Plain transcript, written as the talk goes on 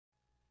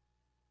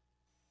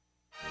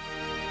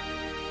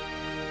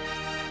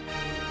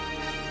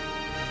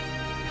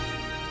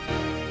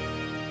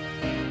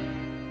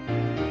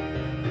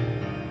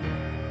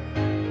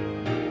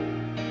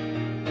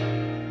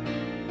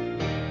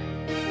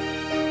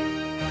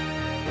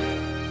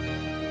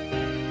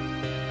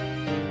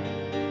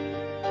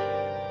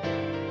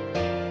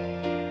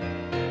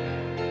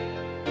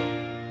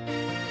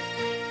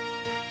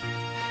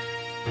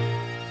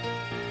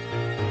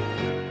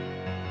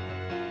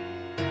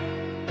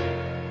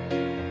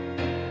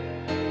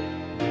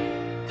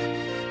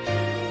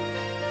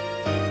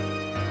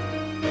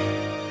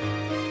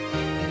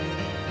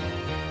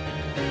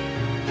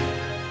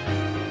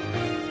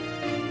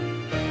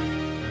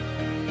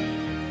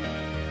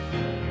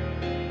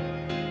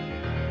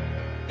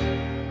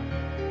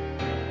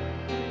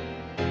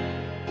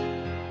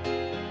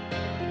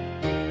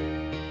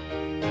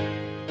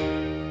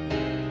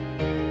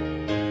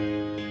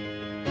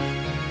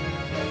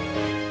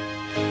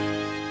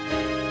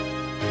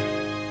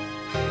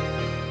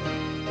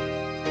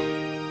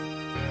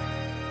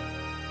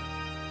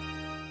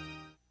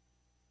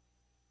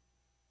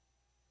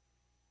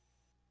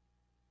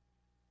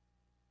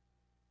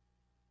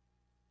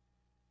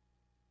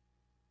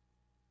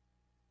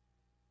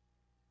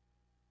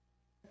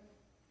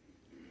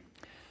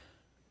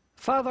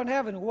Father in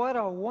heaven, what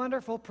a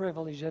wonderful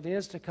privilege it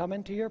is to come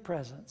into your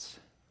presence.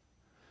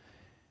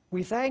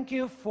 We thank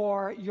you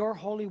for your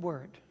holy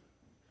word,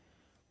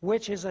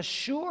 which is a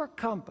sure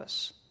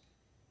compass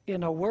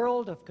in a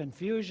world of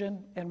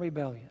confusion and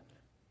rebellion.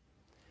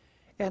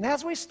 And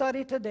as we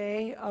study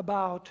today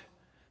about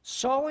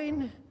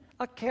sowing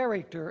a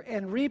character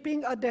and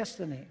reaping a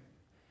destiny,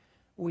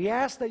 we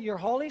ask that your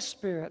Holy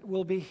Spirit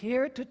will be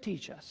here to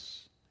teach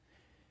us.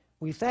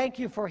 We thank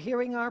you for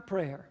hearing our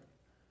prayer,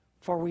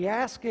 for we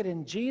ask it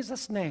in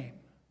Jesus' name.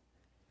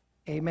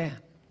 Amen.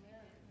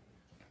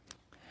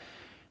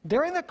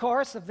 During the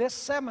course of this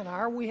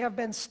seminar, we have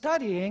been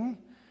studying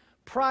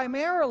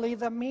primarily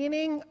the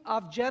meaning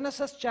of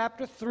Genesis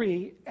chapter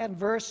 3 and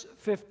verse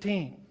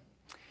 15.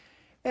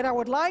 And I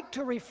would like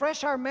to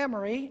refresh our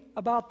memory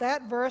about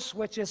that verse,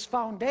 which is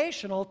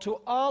foundational to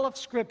all of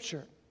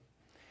Scripture.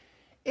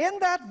 In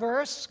that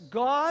verse,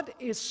 God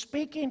is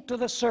speaking to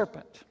the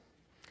serpent,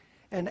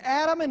 and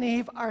Adam and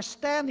Eve are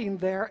standing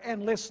there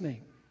and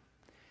listening.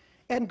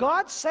 And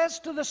God says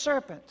to the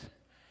serpent,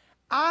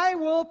 I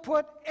will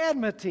put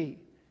enmity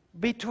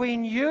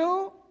between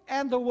you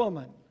and the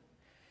woman,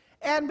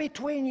 and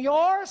between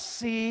your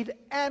seed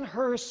and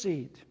her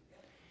seed.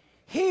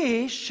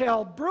 He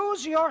shall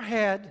bruise your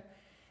head,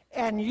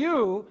 and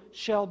you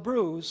shall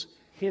bruise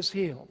his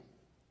heel.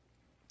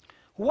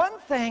 One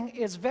thing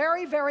is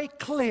very, very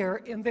clear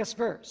in this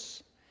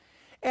verse,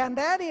 and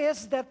that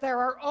is that there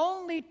are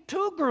only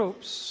two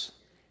groups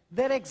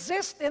that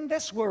exist in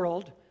this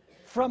world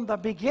from the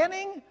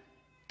beginning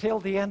till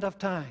the end of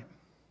time.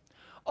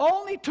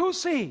 Only two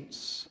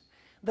seeds,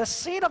 the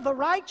seed of the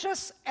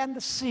righteous and the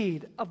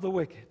seed of the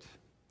wicked.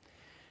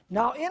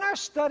 Now, in our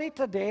study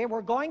today,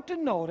 we're going to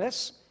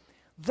notice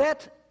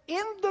that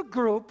in the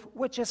group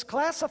which is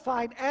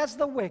classified as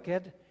the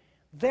wicked,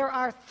 there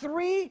are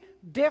three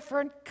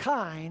different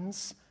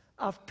kinds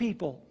of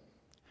people.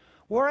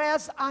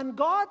 Whereas on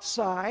God's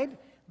side,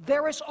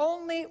 there is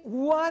only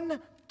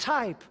one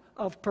type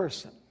of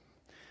person.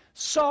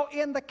 So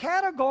in the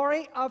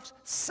category of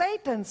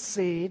Satan's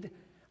seed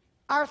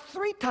are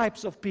three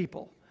types of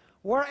people.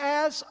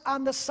 Whereas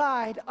on the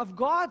side of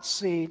God's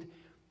seed,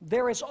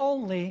 there is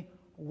only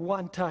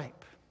one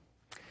type.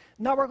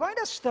 Now we're going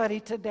to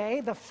study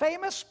today the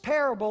famous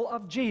parable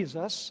of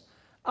Jesus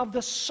of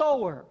the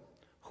sower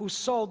who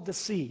sowed the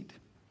seed.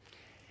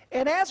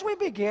 And as we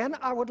begin,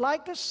 I would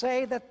like to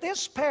say that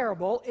this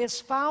parable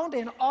is found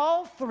in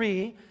all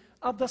three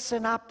of the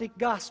synoptic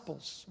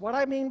gospels. What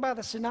I mean by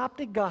the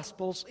synoptic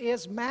gospels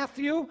is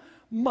Matthew,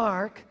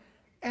 Mark,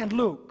 and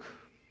Luke.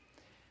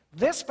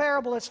 This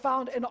parable is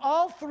found in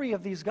all three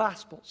of these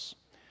gospels,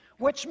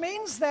 which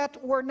means that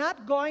we're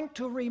not going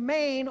to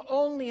remain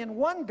only in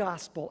one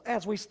gospel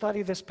as we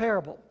study this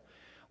parable.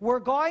 We're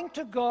going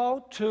to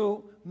go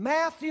to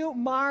Matthew,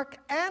 Mark,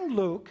 and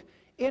Luke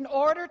in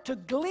order to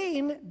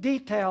glean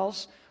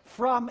details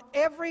from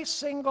every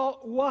single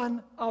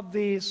one of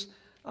these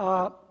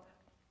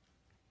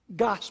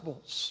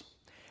Gospels.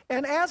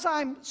 And as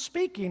I'm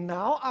speaking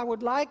now, I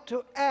would like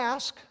to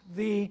ask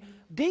the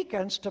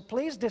deacons to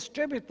please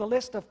distribute the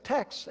list of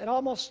texts. It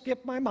almost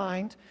skipped my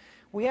mind.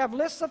 We have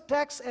lists of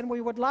texts, and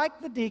we would like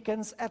the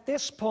deacons at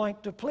this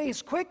point to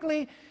please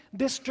quickly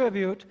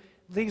distribute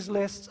these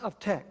lists of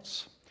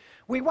texts.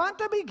 We want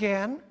to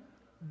begin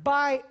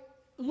by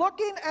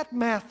looking at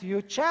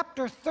Matthew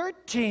chapter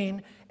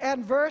 13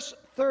 and verse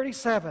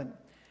 37.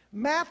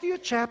 Matthew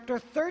chapter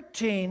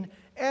 13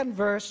 and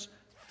verse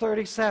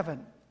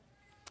 37.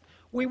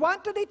 We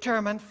want to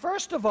determine,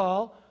 first of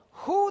all,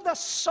 who the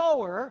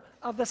sower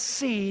of the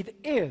seed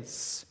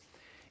is.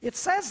 It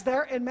says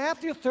there in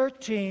Matthew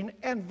 13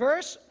 and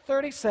verse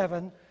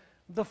 37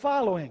 the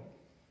following.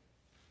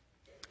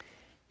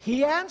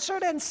 He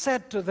answered and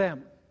said to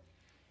them,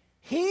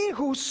 He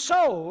who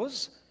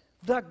sows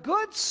the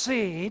good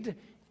seed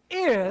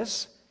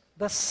is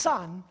the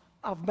Son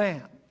of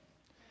Man.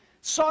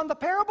 So in the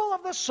parable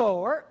of the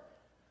sower,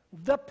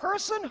 the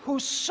person who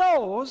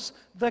sows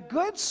the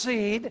good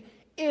seed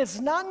is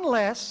none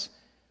less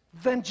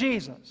than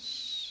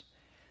Jesus.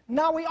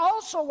 Now we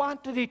also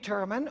want to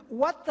determine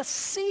what the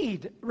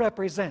seed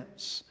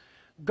represents.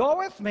 Go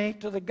with me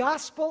to the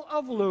Gospel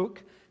of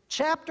Luke,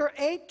 chapter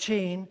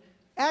 18,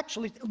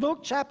 actually Luke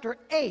chapter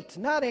 8,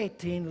 not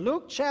 18,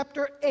 Luke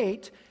chapter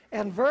 8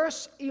 and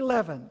verse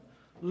 11.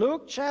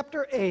 Luke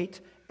chapter 8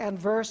 and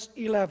verse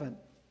 11.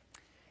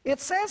 It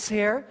says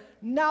here,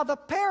 now the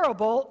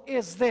parable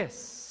is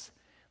this.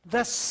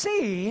 The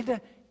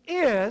seed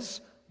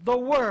is the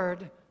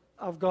Word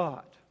of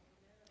God.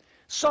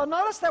 So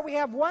notice that we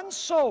have one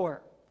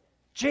sower,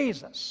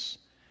 Jesus.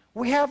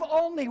 We have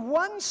only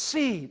one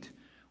seed,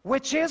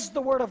 which is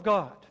the Word of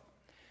God.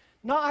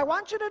 Now I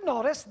want you to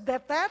notice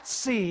that that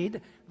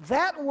seed,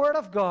 that Word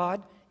of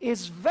God,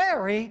 is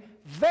very,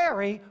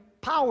 very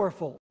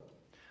powerful.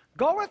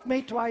 Go with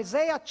me to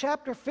Isaiah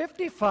chapter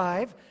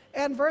 55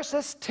 and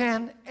verses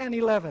 10 and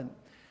 11.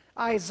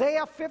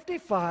 Isaiah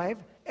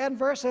 55 and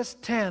verses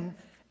 10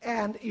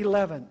 and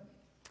 11.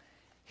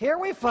 Here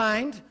we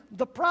find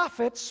the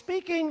prophet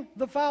speaking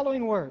the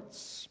following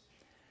words.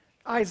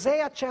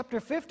 Isaiah chapter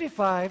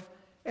 55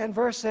 and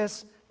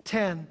verses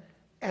 10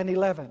 and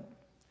 11.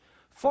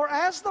 For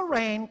as the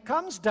rain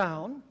comes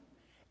down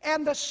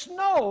and the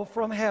snow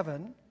from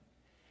heaven,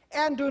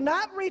 and do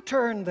not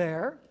return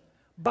there,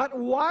 but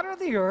water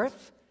the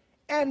earth,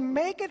 and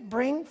make it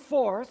bring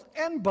forth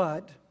and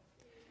bud,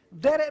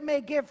 that it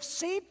may give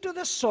seed to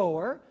the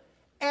sower,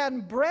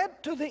 and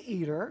bread to the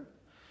eater,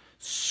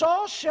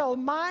 so shall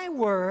my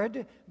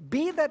word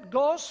be that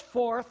goes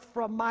forth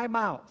from my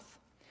mouth.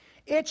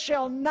 It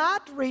shall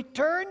not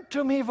return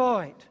to me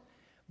void,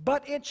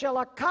 but it shall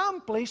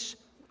accomplish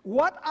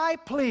what I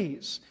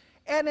please,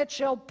 and it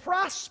shall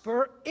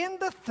prosper in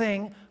the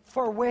thing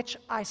for which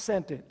I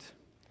sent it.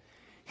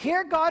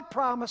 Here God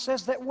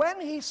promises that when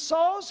he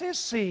sows his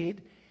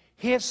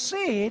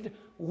seed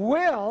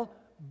will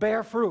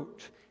bear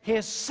fruit.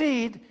 His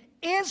seed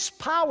is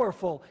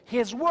powerful.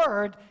 His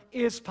word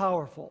is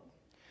powerful.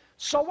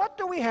 So what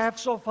do we have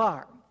so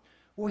far?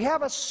 We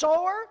have a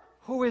sower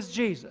who is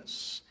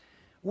Jesus.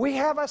 We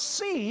have a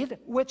seed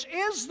which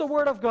is the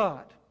word of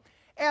God.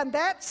 And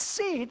that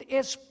seed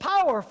is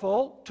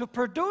powerful to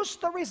produce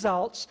the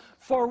results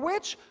for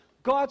which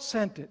God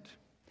sent it.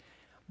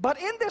 But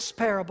in this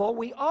parable,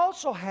 we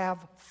also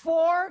have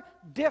 4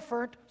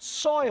 different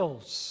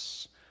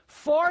soils,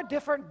 4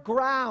 different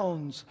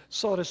grounds,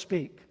 so to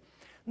speak.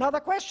 Now the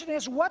question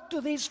is, what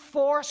do these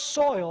 4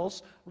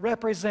 soils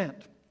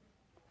represent?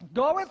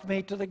 Go with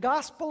me to the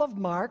Gospel of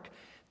Mark,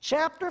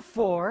 chapter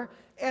 4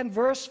 and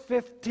verse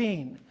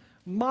 15.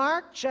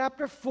 Mark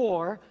chapter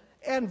 4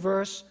 and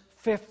verse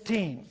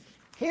 15.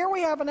 Here we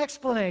have an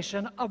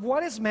explanation of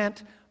what is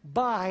meant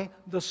by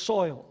the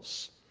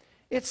soils.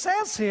 It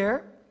says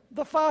here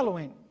the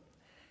following,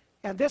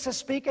 and this is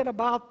speaking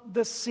about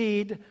the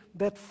seed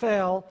that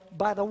fell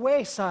by the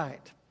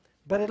wayside,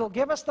 but it'll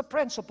give us the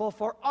principle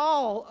for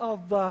all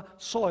of the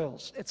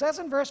soils. It says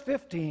in verse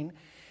 15,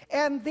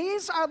 and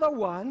these are the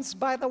ones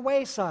by the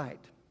wayside,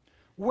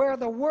 where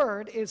the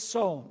word is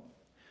sown.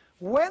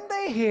 When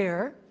they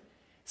hear,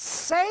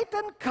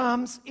 Satan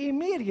comes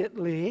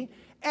immediately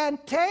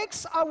and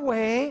takes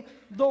away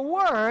the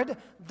word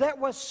that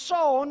was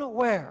sown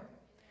where?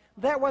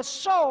 That was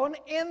sown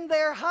in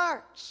their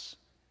hearts.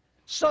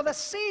 So the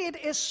seed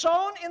is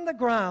sown in the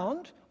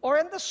ground or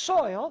in the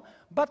soil,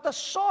 but the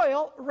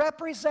soil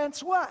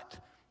represents what?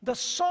 The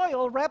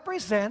soil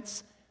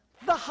represents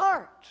the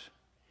heart.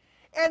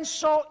 And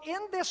so in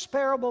this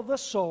parable of the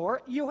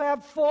sower, you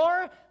have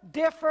 4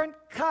 different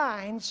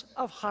kinds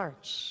of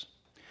hearts.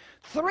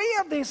 3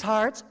 of these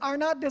hearts are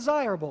not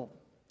desirable.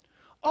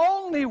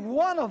 Only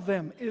 1 of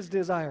them is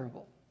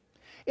desirable.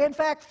 In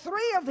fact, 3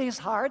 of these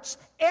hearts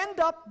end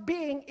up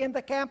being in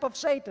the camp of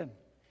Satan.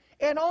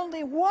 And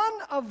only 1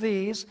 of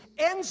these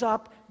ends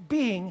up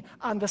being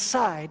on the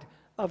side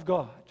of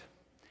God.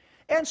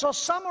 And so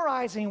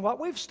summarizing what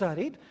we've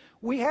studied,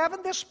 we have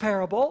in this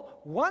parable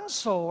 1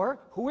 sower,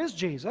 who is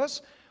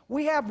Jesus.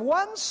 We have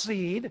 1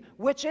 seed,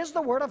 which is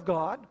the Word of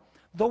God.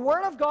 The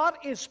Word of God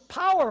is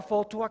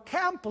powerful to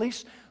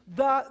accomplish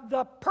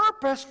the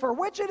purpose for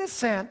which it is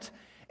sent.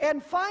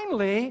 And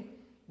finally,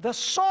 the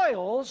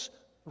soils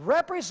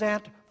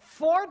represent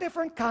 4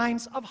 different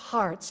kinds of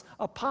hearts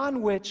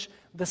upon which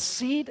the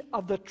seed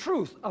of the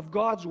truth of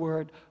God's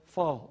Word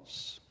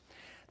falls.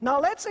 Now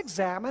let's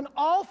examine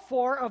all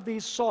 4 of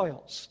these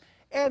soils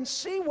and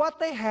see what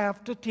they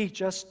have to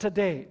teach us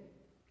today.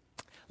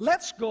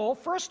 Let's go,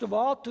 first of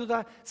all, to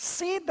the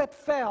seed that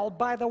fell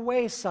by the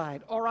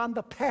wayside or on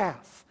the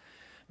path.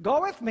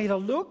 Go with me to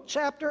Luke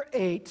chapter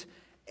 8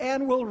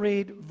 and we'll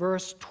read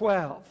verse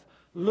 12.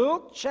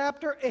 Luke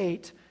chapter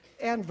 8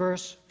 and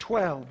verse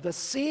 12. The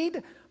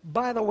seed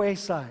by the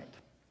wayside.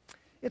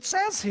 It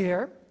says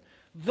here,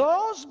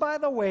 those by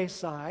the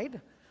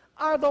wayside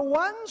are the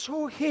ones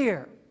who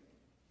hear.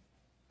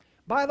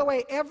 By the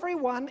way,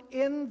 everyone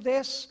in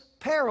this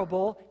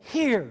parable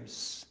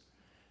hears.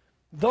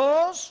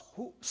 Those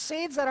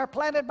seeds that are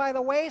planted by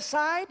the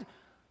wayside,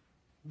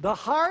 the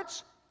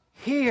hearts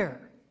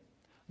hear.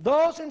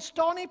 Those in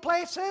stony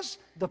places,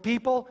 the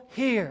people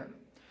hear.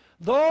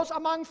 Those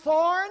among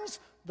thorns,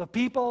 the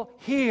people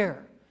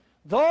hear.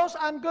 Those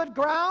on good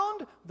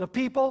ground, the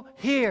people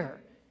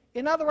hear.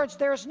 In other words,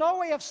 there's no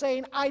way of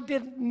saying, I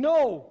didn't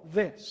know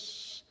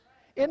this.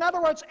 In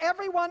other words,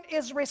 everyone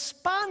is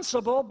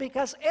responsible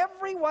because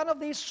every one of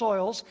these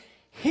soils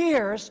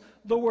hears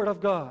the Word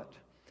of God.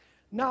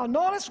 Now,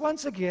 notice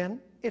once again,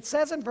 it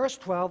says in verse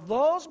 12,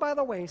 those by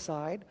the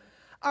wayside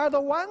are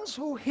the ones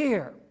who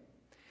hear.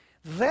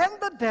 Then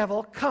the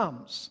devil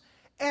comes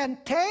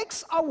and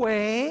takes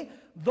away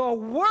the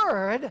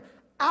Word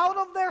out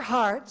of their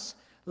hearts,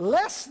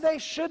 lest they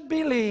should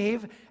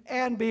believe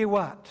and be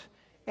what?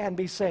 And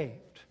be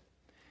saved.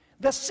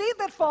 The seed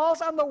that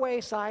falls on the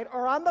wayside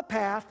or on the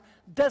path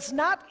does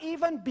not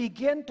even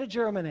begin to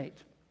germinate.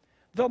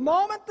 The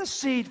moment the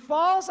seed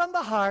falls on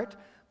the heart,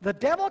 the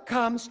devil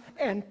comes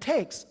and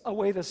takes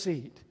away the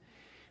seed.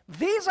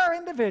 These are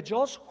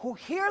individuals who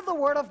hear the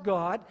Word of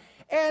God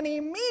and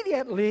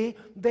immediately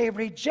they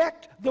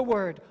reject the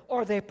Word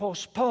or they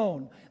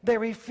postpone. They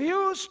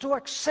refuse to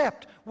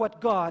accept what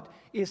God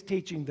is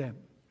teaching them.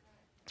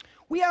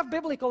 We have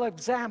biblical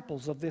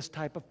examples of this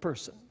type of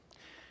person.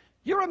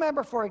 You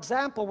remember, for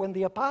example, when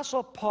the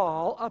Apostle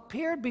Paul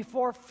appeared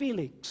before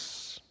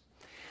Felix.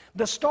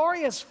 The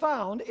story is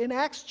found in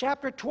Acts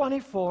chapter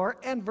 24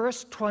 and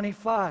verse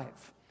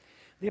 25.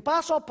 The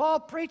Apostle Paul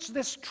preached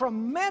this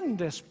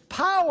tremendous,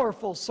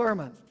 powerful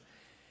sermon.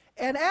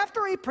 And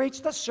after he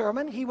preached the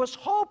sermon, he was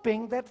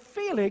hoping that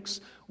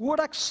Felix would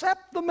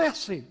accept the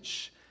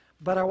message.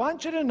 But I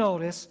want you to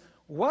notice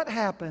what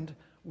happened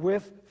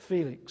with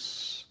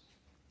Felix.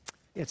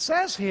 It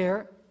says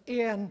here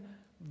in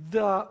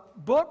the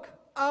book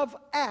of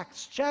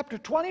Acts, chapter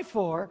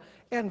 24,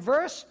 and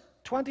verse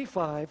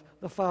 25,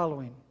 the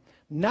following.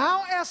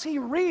 Now as he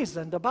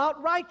reasoned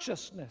about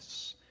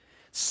righteousness,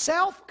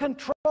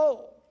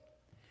 self-control,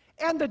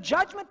 and the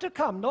judgment to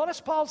come.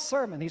 Notice Paul's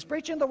sermon. He's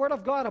preaching the word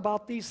of God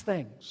about these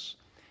things.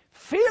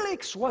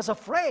 Felix was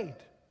afraid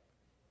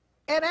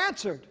and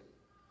answered,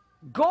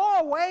 "Go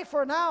away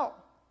for now.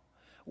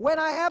 When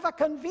I have a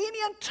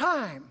convenient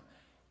time,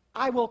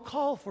 I will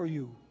call for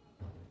you."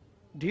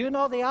 Do you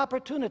know the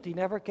opportunity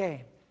never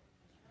came?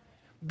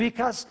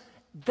 Because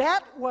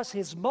that was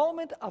his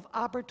moment of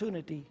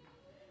opportunity.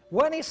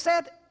 When he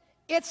said,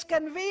 "It's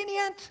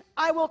convenient,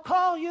 I will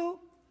call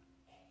you,"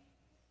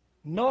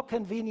 no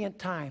convenient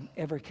time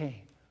ever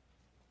came.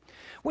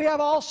 We have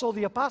also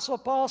the Apostle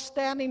Paul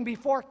standing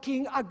before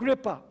King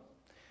Agrippa.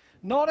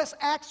 Notice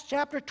Acts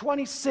chapter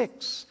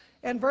 26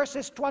 and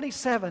verses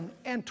 27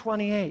 and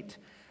 28.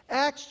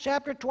 Acts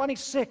chapter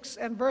 26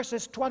 and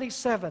verses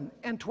 27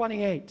 and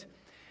 28.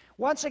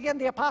 Once again,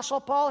 the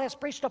Apostle Paul has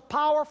preached a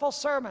powerful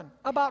sermon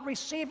about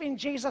receiving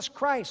Jesus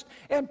Christ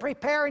and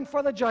preparing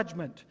for the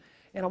judgment.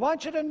 And I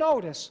want you to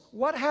notice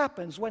what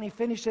happens when he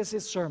finishes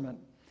his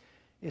sermon.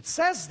 It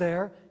says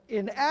there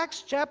in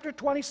Acts chapter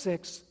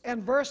 26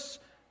 and verse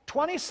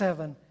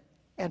 27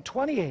 and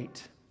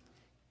 28,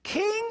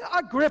 "King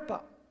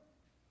Agrippa,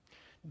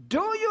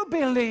 do you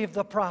believe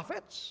the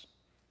prophets?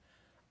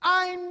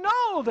 I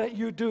know that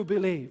you do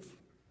believe."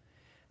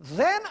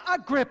 Then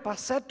Agrippa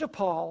said to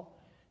Paul,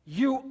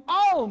 "You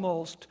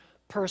almost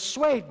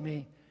persuade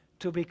me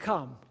to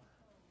become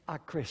a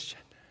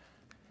Christian."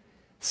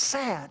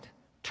 Sad,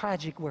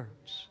 tragic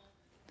words.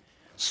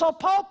 So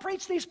Paul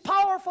preached these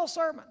powerful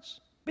sermons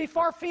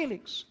before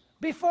Felix,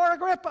 before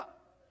Agrippa.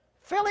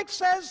 Felix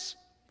says,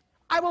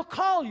 "I will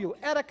call you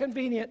at a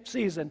convenient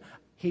season."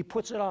 He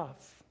puts it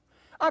off.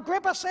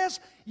 Agrippa says,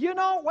 "You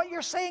know, what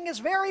you're saying is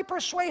very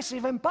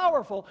persuasive and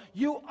powerful.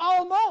 You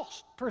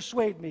almost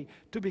persuade me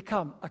to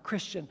become a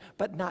Christian,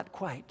 but not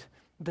quite."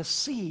 The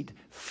seed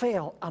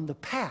fell on the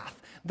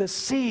path. The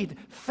seed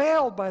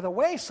fell by the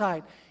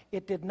wayside.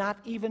 It did not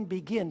even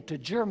begin to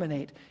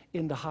germinate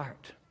in the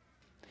heart.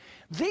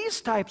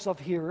 These types of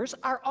hearers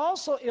are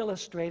also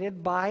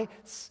illustrated by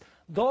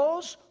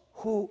those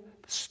who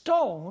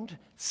stoned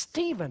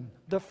Stephen,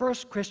 the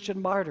first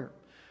Christian martyr.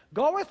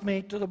 Go with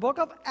me to the book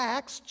of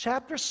Acts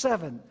chapter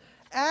 7.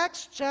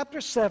 Acts chapter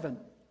 7.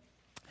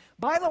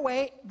 By the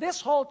way, this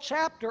whole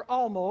chapter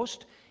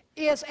almost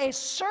is a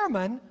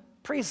sermon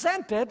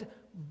presented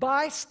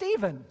by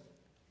Stephen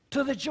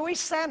to the Jewish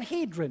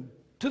Sanhedrin,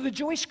 to the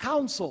Jewish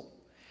council.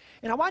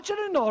 And I want you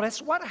to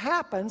notice what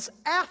happens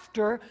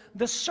after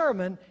the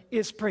sermon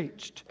is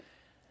preached.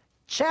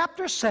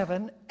 Chapter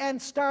 7,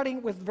 and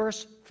starting with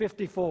verse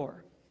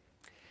 54.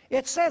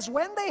 It says,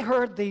 "When they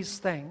heard these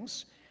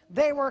things,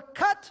 they were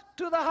cut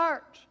to the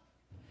heart,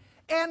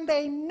 and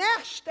they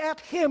gnashed at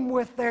him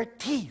with their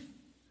teeth."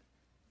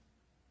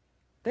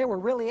 They were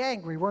really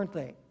angry, weren't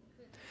they?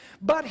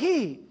 "But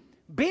he,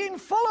 being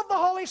full of the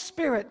Holy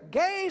Spirit,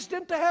 gazed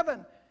into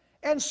heaven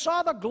and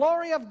saw the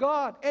glory of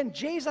God and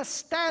Jesus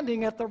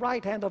standing at the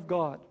right hand of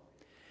God,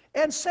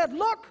 and said,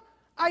 'Look,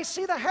 I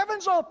see the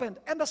heavens opened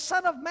and the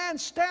Son of Man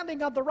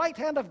standing on the right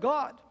hand of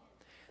God.'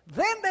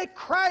 Then they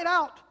cried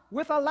out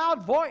with a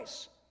loud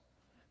voice,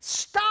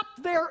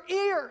 stopped their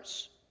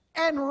ears,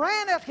 and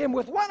ran at him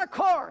with one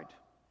accord.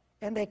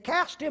 And they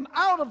cast him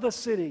out of the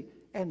city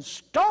and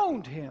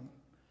stoned him.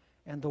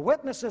 And the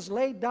witnesses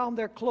laid down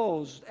their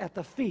clothes at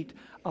the feet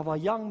of a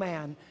young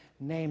man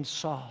named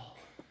Saul,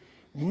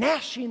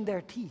 gnashing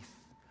their teeth,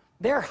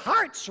 their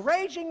hearts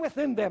raging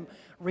within them,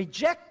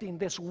 rejecting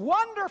this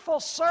wonderful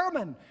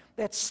sermon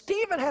that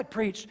Stephen had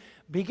preached,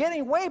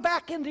 beginning way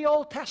back in the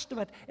Old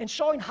Testament and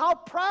showing how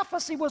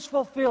prophecy was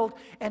fulfilled,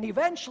 and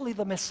eventually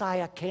the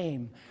Messiah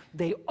came.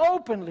 They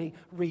openly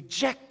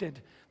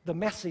rejected the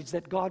message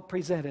that God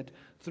presented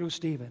through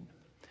Stephen.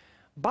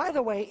 By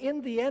the way,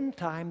 in the end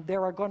time,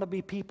 there are going to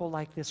be people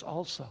like this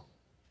also.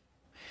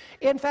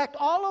 In fact,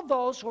 all of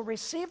those who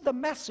receive the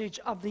message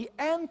of the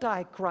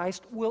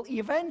Antichrist will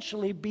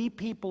eventually be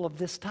people of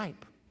this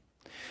type.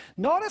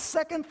 Notice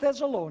 2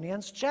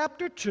 Thessalonians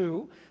chapter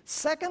 2,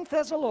 2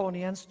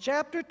 Thessalonians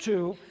chapter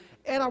 2,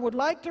 and I would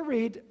like to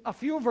read a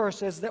few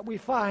verses that we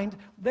find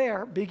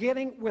there,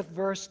 beginning with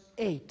verse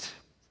 8.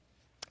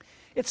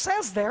 It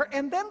says there,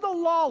 "And then the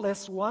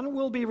lawless one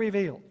will be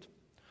revealed."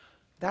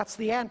 That's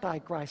the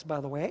Antichrist, by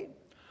the way.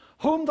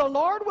 "Whom the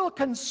Lord will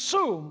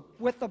consume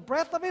with the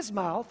breath of his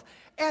mouth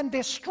and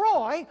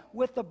destroy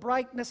with the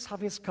brightness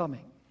of his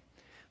coming.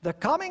 The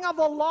coming of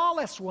the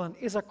lawless one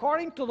is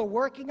according to the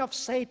working of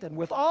Satan,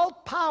 with all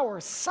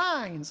power,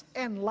 signs,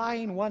 and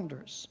lying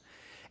wonders,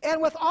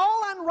 and with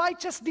all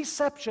unrighteous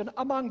deception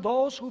among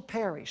those who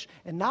perish.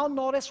 And now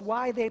notice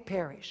why they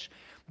perish.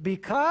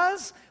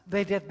 Because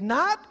they did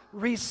not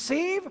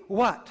receive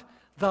what?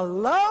 The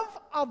love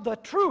of the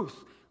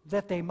truth,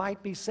 that they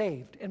might be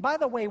saved. And by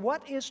the way,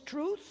 what is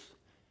truth?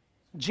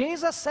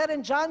 Jesus said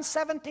in John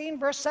 17,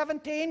 verse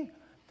 17,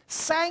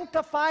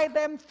 sanctify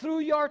them through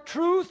your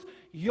truth.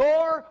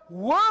 Your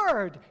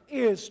word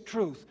is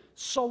truth.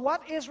 So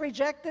what is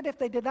rejected if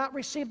they did not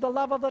receive the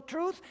love of the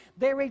truth?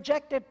 They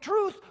rejected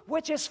truth,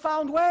 which is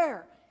found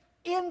where?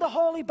 In the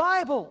Holy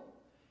Bible.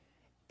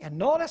 And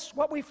notice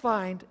what we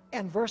find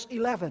in verse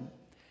 11.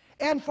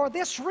 And for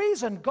this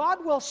reason,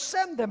 God will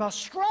send them a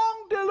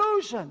strong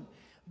delusion,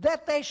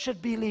 that they should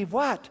believe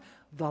what?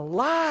 The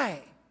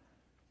lie.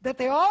 That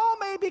they all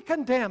may be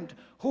condemned,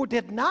 who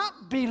did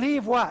not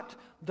believe what?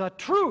 The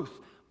truth,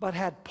 but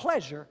had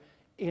pleasure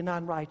in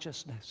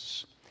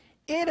unrighteousness.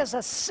 It is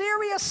a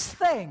serious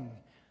thing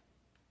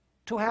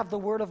to have the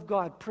Word of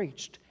God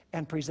preached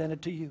and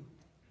presented to you.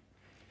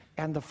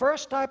 And the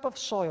first type of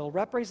soil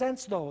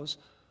represents those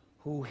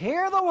who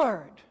hear the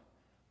Word,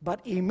 but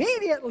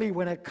immediately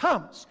when it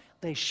comes,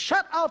 they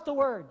shut out the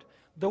Word.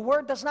 The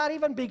Word does not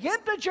even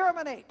begin to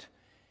germinate.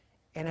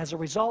 And as a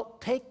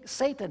result,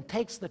 Satan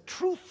takes the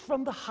truth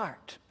from the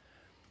heart.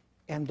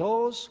 And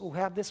those who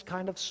have this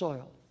kind of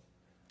soil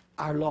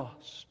are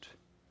lost.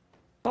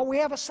 But we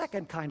have a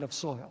second kind of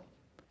soil.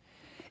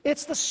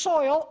 It's the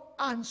soil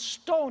on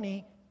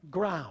stony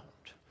ground.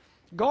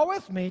 Go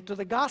with me to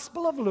the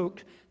Gospel of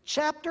Luke,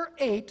 chapter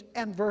 8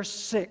 and verse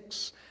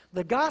 6.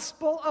 The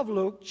Gospel of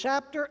Luke,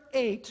 chapter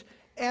 8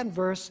 and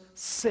verse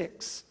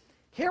 6.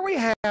 Here we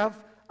have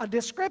a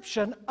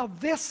description of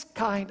this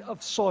kind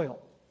of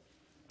soil.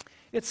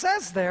 It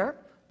says there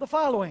the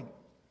following.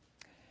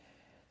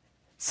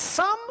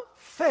 Some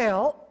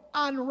fell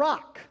on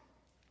rock,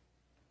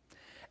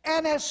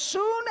 and as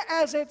soon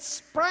as it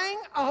sprang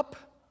up,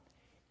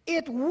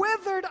 it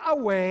withered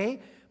away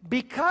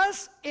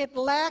because it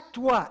lacked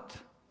what?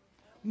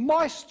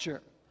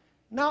 Moisture.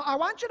 Now, I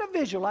want you to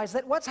visualize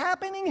that what's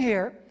happening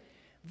here,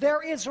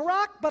 there is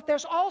rock, but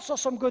there's also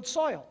some good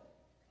soil.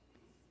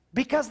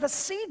 Because the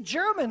seed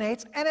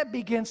germinates and it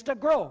begins to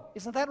grow.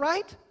 Isn't that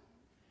right?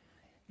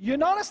 You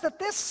notice that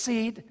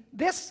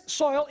this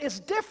soil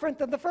is different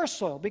than the first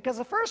soil, because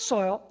the first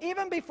soil,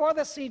 even before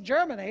the seed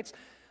germinates,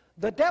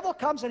 the devil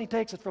comes and he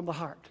takes it from the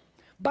heart.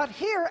 But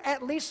here,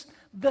 at least,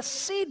 the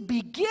seed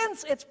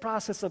begins its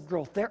process of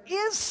growth. There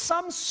is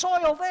some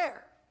soil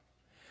there.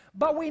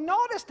 But we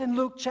noticed in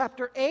Luke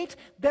chapter 8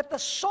 that the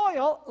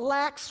soil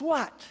lacks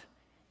what?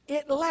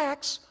 It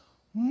lacks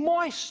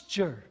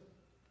moisture.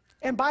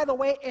 And by the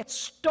way, it's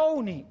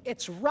stony,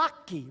 it's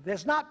rocky.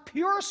 There's not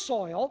pure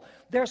soil,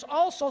 there's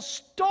also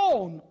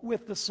stone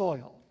with the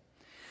soil.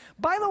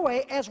 By the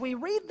way, as we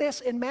read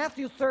this in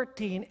Matthew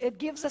 13, it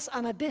gives us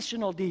an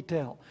additional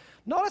detail.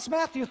 Notice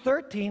Matthew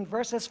 13,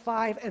 verses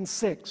 5 and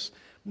 6.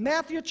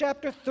 Matthew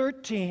chapter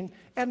 13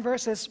 and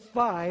verses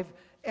 5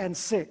 and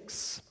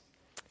 6.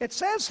 It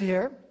says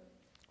here,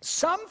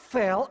 some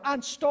fell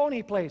on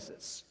stony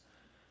places,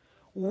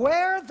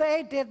 where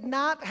they did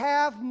not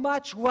have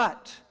much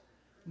what?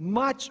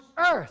 Much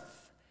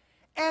earth.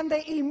 And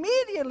they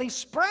immediately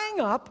sprang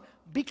up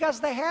because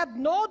they had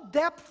no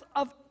depth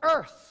of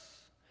earth.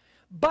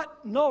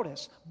 But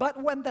notice,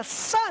 but when the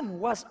sun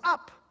was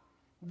up,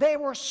 they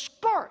were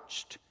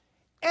scorched.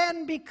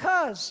 And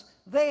because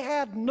they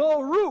had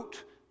no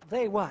root,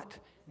 they what?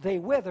 They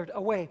withered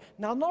away.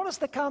 Now notice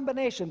the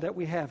combination that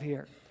we have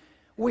here.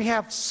 We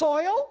have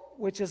soil,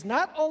 which is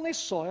not only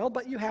soil,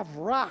 but you have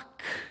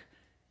rock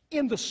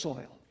in the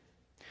soil.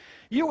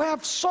 You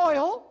have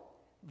soil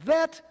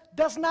that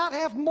does not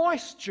have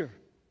moisture.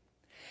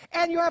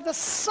 And you have the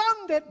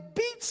sun that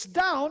beats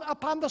down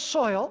upon the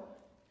soil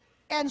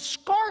and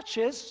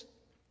scorches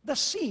the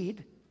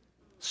seed,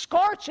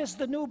 scorches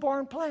the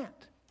newborn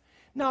plant.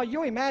 Now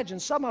you imagine,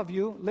 some of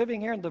you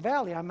living here in the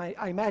valley,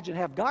 I imagine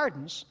have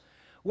gardens.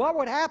 What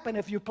would happen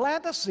if you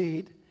plant a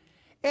seed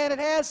and it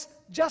has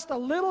just a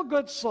little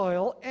good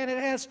soil and it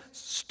has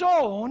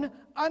stone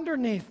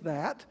underneath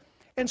that,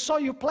 and so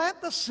you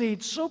plant the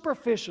seed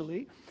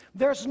superficially,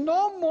 there's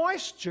no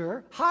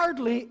moisture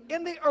hardly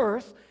in the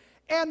earth,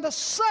 and the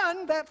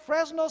sun, that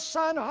Fresno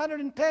sun,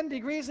 110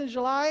 degrees in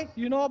July,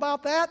 you know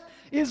about that,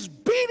 is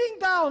beating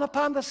down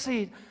upon the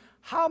seed.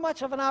 How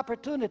much of an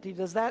opportunity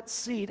does that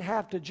seed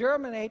have to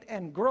germinate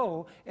and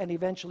grow and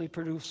eventually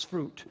produce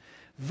fruit?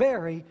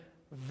 Very,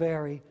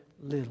 very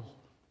little.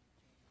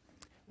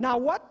 Now,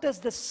 what does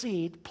the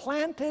seed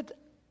planted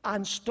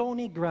on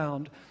stony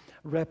ground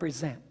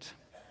represent?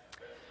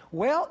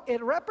 Well,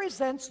 it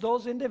represents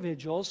those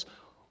individuals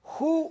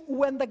who,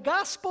 when the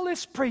gospel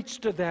is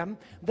preached to them,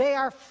 they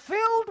are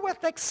filled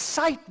with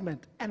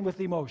excitement and with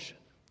emotion.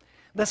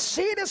 The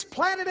seed is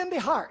planted in the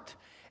heart,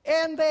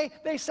 and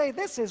they say,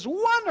 this is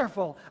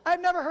wonderful.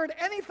 I've never heard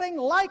anything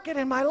like it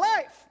in my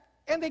life.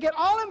 And they get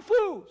all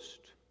enthused.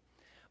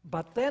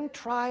 But then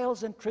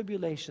trials and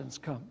tribulations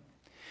come.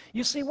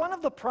 You see, one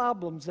of the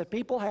problems that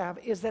people have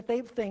is that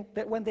they think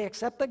that when they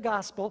accept the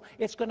gospel,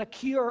 it's going to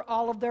cure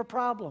all of their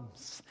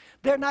problems.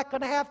 They're not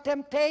going to have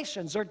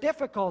temptations or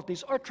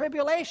difficulties or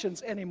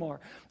tribulations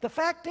anymore. The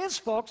fact is,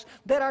 folks,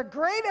 that our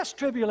greatest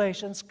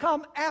tribulations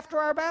come after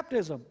our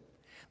baptism.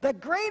 The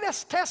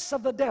greatest tests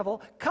of the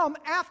devil come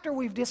after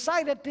we've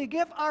decided to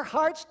give our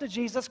hearts to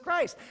Jesus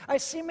Christ. I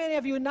see many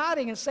of you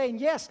nodding and saying,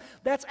 yes,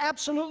 that's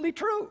absolutely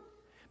true,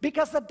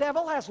 because the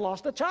devil has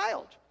lost a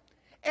child.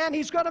 And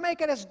he's going to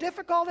make it as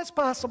difficult as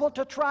possible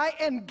to try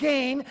and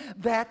gain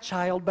that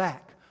child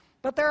back.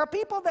 But there are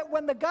people that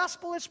when the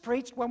gospel is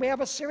preached, when we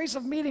have a series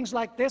of meetings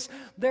like this,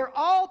 they're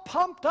all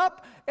pumped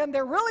up and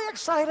they're really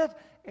excited,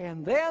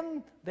 and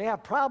then they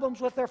have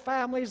problems with their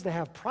families, they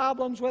have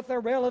problems with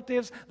their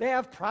relatives, they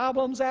have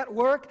problems at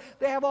work,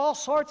 they have all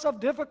sorts of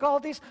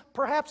difficulties.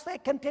 Perhaps they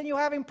continue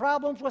having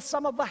problems with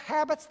some of the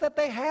habits that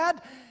they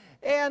had,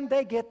 and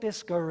they get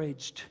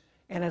discouraged.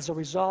 And as a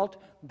result,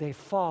 they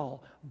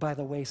fall by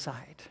the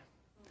wayside.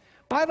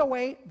 By the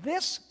way,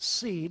 this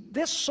seed,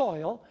 this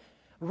soil,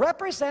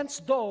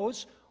 represents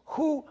those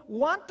who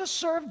want to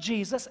serve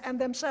Jesus and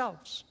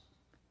themselves.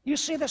 You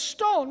see, the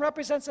stone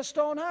represents a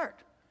stone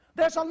heart.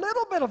 There's a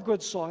little bit of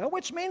good soil,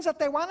 which means that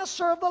they want to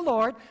serve the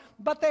Lord,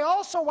 but they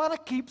also want to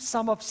keep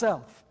some of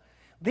self.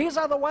 These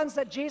are the ones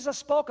that Jesus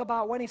spoke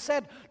about when he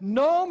said,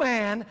 no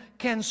man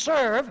can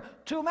serve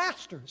two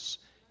masters.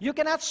 You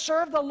cannot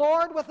serve the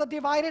Lord with a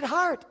divided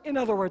heart. In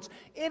other words,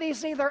 it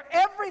is either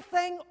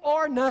everything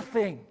or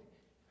nothing.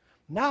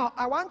 Now,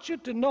 I want you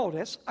to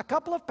notice a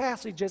couple of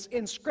passages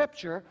in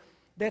Scripture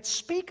that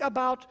speak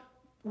about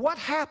what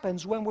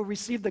happens when we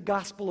receive the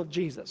gospel of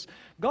Jesus.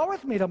 Go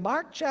with me to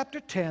Mark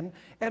chapter 10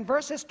 and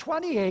verses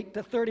 28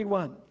 to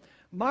 31.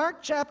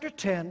 Mark chapter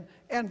 10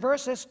 and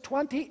verses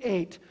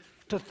 28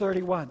 to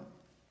 31.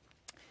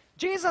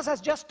 Jesus has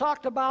just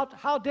talked about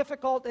how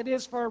difficult it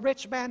is for a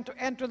rich man to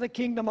enter the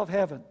kingdom of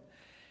heaven.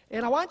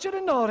 And I want you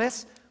to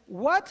notice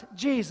what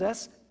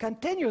Jesus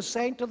continues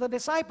saying to the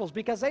disciples,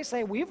 because they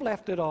say, we've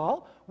left it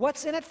all.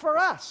 What's in it for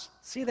us?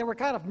 See, they were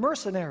kind of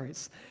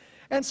mercenaries.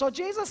 And so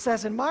Jesus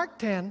says in Mark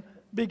 10,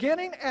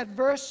 beginning at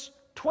verse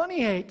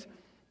 28,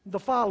 the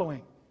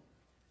following.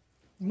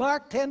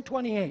 Mark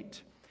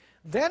 10:28.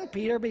 Then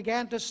Peter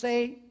began to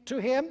say to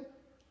him,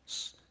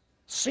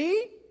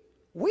 see,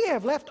 we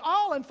have left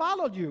all and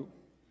followed you.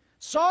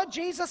 So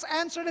Jesus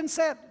answered and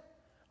said,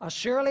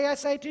 assuredly I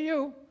say to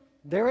you,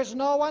 there is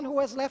no one who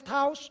has left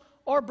house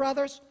or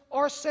brothers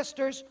or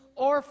sisters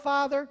or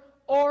father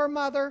or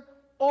mother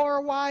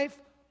or wife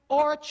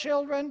or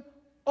children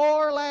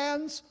or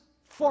lands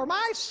for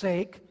my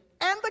sake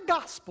and the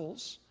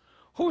gospel's,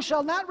 who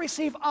shall not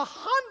receive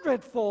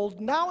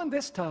 100-fold now in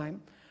this time,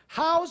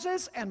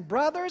 houses and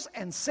brothers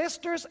and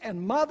sisters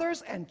and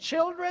mothers and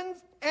children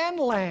and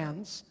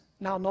lands.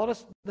 Now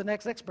notice the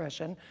next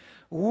expression.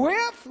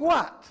 With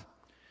what?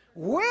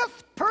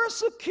 With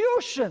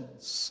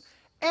persecutions,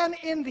 and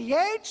in the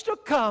age to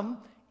come,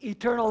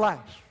 eternal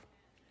life.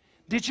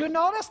 Did you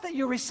notice that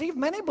you receive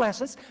many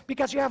blessings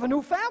because you have a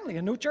new family,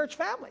 a new church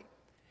family?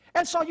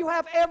 And so you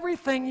have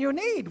everything you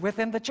need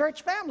within the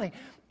church family.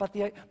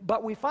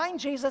 But we find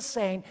Jesus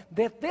saying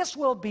that this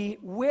will be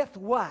with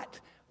what?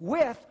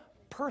 With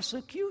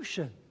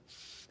persecutions.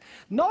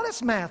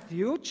 Notice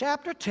Matthew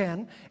chapter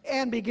 10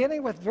 and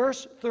beginning with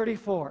verse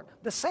 34.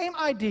 The same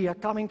idea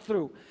coming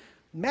through.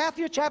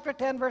 Matthew chapter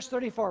 10 verse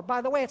 34.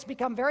 By the way, it's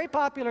become very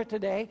popular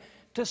today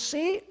to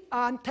see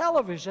on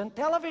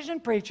television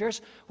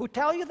preachers who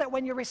tell you that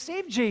when you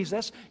receive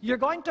Jesus, you're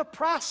going to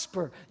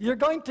prosper, you're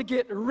going to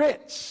get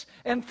rich,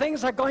 and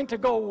things are going to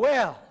go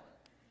well.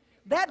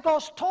 That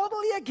goes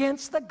totally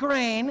against the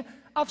grain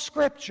of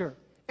Scripture,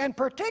 and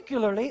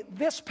particularly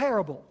this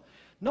parable.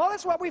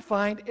 Notice what we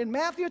find in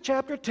Matthew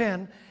chapter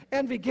 10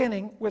 and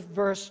beginning with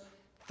verse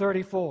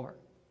 34.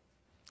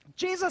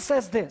 Jesus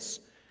says this,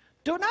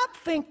 do not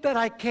think that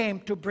I came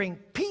to bring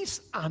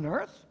peace on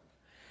earth.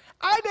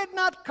 I did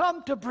not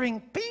come to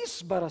bring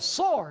peace, but a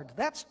sword.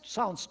 That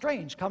sounds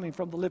strange coming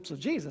from the lips of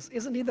Jesus.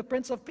 Isn't he the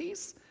Prince of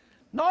Peace?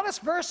 Notice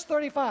verse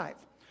 35.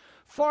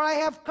 For I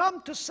have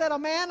come to set a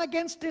man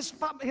against his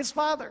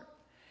father,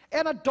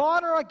 and a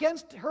daughter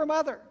against her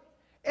mother,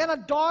 and a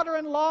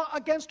daughter-in-law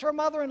against her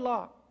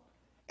mother-in-law.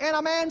 And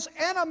a man's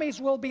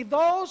enemies will be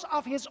those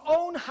of his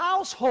own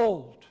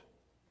household.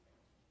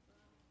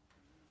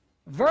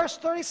 Verse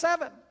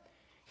 37.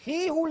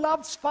 He who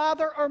loves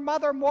father or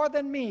mother more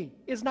than me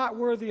is not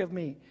worthy of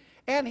me.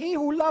 And he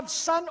who loves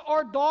son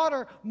or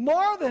daughter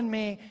more than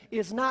me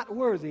is not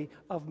worthy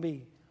of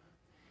me.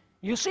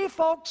 You see,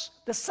 folks,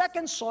 the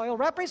second soil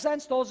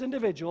represents those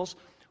individuals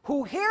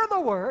who hear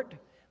the word,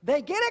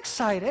 they get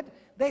excited,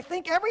 they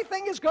think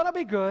everything is going to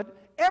be good,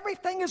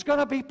 everything is going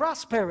to be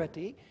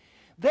prosperity.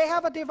 They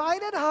have a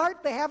divided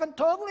heart, they haven't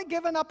totally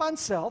given up on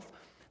self.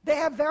 They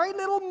have very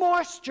little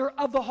moisture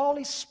of the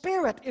Holy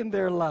Spirit in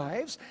their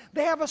lives.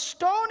 They have a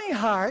stony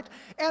heart,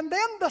 and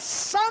then the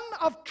sun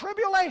of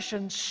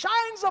tribulation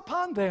shines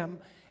upon them,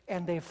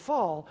 and they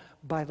fall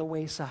by the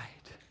wayside,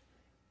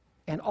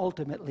 and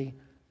ultimately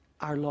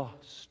are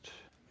lost.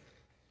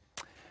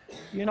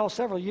 You know,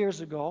 several years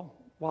ago,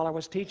 while I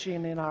was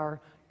teaching in our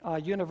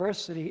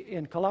university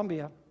in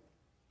Columbia,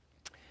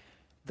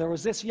 there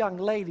was this young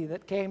lady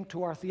that came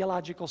to our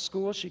theological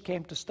school. She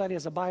came to study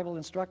as a Bible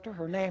instructor.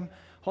 Her name,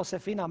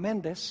 Josefina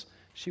Mendez.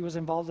 She was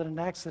involved in an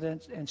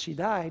accident, and she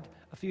died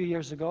a few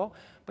years ago.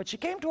 But she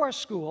came to our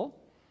school,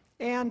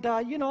 and,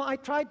 you know, I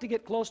tried to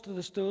get close to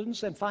the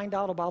students and find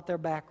out about their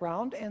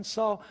background. And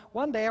so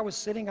one day I was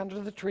sitting under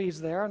the trees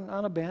there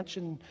on a bench,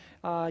 and,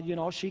 you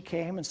know, she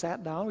came and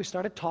sat down. We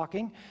started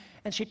talking,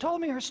 and she told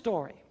me her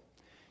story.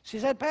 She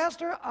said,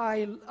 Pastor,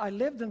 I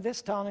lived in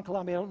this town in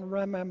Columbia. I don't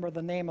remember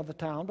the name of the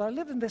town, but I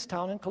lived in this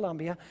town in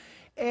Columbia.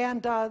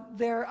 And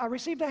I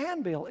received a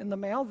handbill in the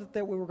mail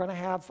that we were going to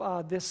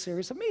have this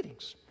series of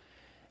meetings.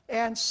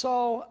 And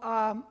so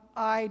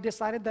I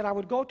decided that I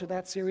would go to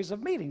that series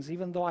of meetings,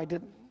 even though I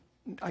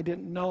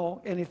didn't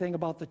know anything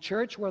about the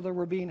church, where they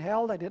were being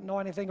held. I didn't know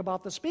anything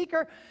about the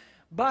speaker.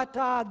 But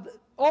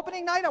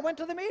opening night, I went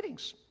to the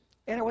meetings.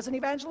 And it was an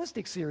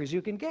evangelistic series,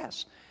 you can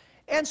guess.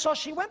 And so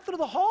she went through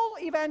the whole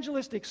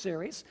evangelistic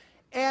series,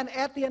 and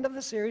at the end of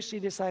the series, she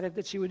decided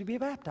that she would be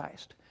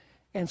baptized.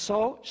 And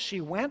so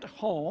she went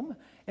home,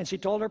 and she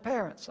told her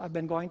parents, I've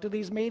been going to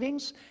these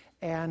meetings,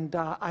 and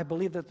I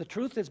believe that the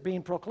truth is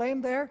being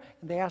proclaimed there.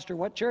 And they asked her,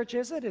 what church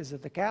is it? Is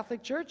it the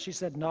Catholic Church? She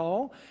said,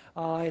 no,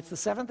 it's the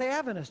Seventh-day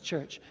Adventist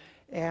Church.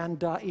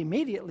 And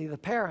immediately the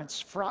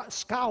parents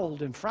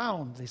scowled and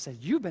frowned. They said,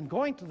 you've been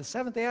going to the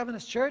Seventh-day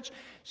Adventist Church?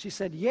 She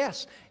said,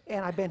 yes,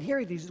 and I've been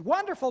hearing these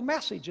wonderful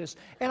messages,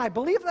 and I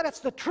believe that it's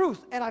the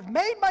truth, and I've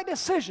made my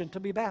decision to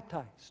be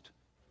baptized.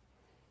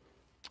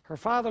 Her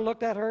father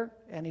looked at her,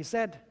 and he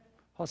said,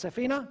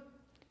 Josefina,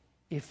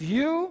 if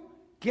you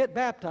get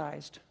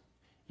baptized,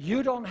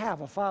 you don't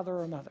have a father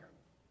or mother.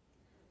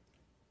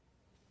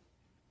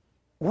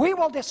 We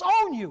will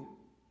disown you.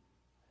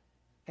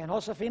 And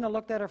Josefina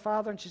looked at her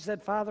father and she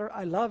said, Father,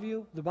 I love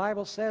you. The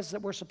Bible says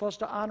that we're supposed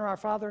to honor our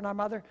father and our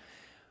mother.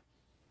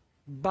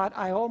 But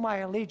I owe my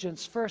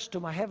allegiance first to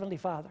my Heavenly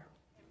Father.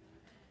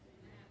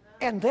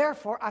 And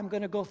therefore, I'm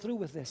going to go through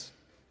with this.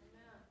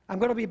 I'm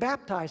going to be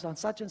baptized on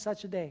such and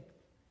such a day.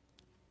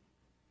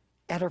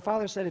 And her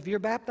father said, if you're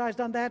baptized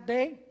on that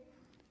day,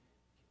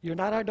 you're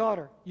not our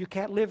daughter. You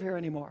can't live here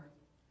anymore.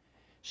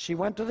 She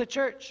went to the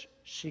church.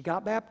 She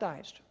got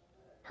baptized.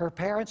 Her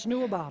parents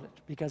knew about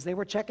it because they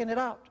were checking it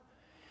out.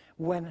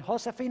 When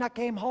Josefina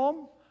came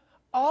home,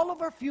 all of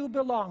her few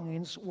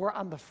belongings were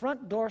on the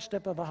front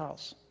doorstep of the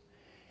house.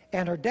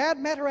 And her dad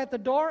met her at the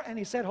door, and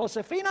he said,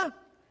 Josefina,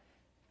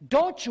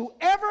 don't you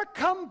ever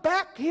come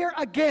back here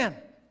again.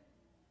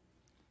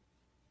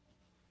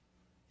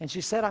 And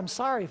she said, I'm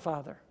sorry,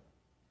 Father.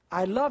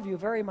 I love you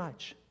very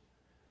much.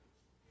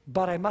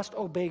 But I must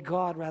obey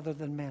God rather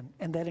than men,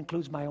 and that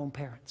includes my own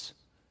parents.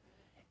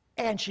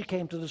 And she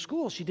came to the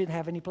school. She didn't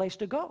have any place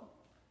to go.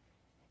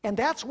 And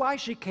that's why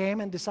she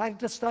came and decided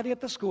to study at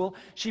the school.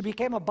 She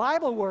became a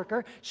Bible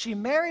worker. She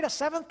married a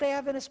Seventh-day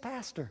Adventist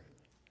pastor.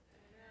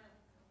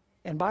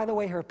 And by the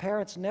way, her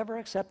parents never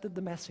accepted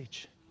the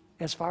message.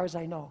 As far as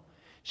I know,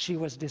 she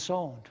was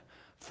disowned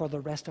for the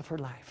rest of her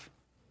life.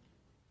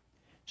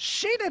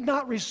 She did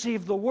not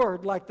receive the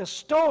word like the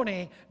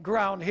stony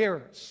ground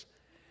hearers.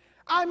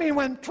 I mean,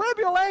 when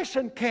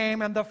tribulation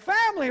came and the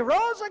family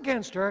rose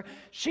against her,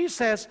 she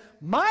says,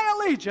 my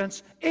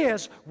allegiance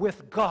is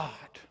with God.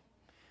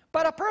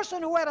 But a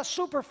person who had a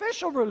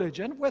superficial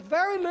religion with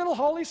very little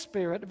Holy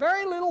Spirit,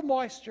 very little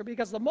moisture,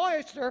 because the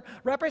moisture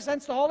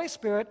represents the Holy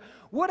Spirit,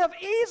 would have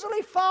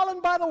easily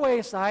fallen by the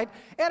wayside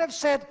and have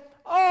said,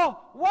 oh,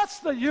 what's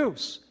the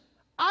use?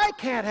 I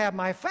can't have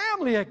my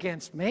family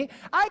against me.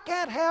 I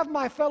can't have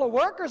my fellow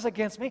workers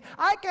against me.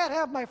 I can't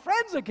have my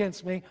friends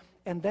against me,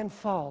 and then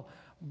fall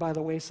by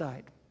the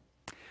wayside.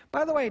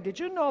 By the way, did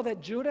you know that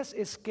Judas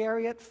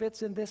Iscariot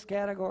fits in this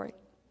category?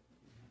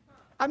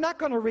 I'm not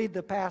going to read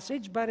the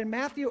passage, but in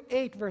Matthew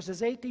 8,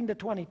 verses 18 to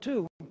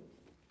 22,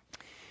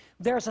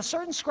 there's a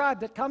certain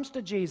scribe that comes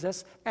to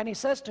Jesus, and he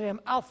says to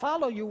him, I'll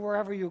follow you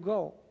wherever you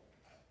go.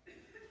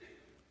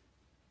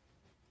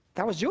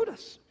 That was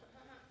Judas.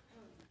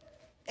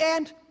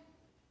 And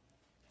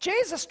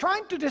Jesus,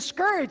 trying to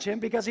discourage him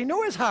because he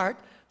knew his heart,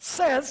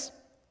 says,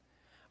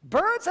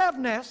 birds have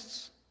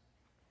nests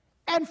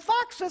and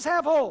foxes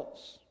have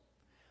holes,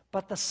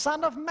 but the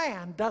Son of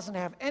Man doesn't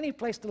have any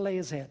place to lay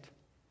his head.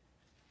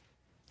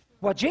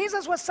 What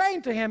Jesus was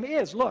saying to him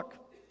is, look,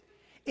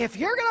 if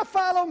you're going to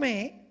follow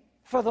me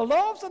for the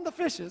loaves and the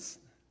fishes,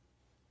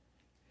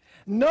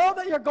 know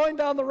that you're going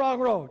down the wrong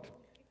road.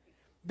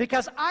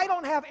 Because I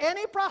don't have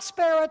any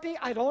prosperity,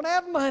 I don't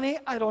have money,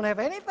 I don't have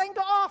anything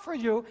to offer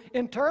you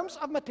in terms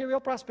of material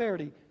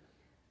prosperity.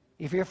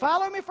 If you're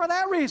following me for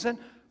that reason,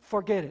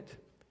 forget it.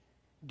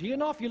 Do you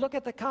know, if you look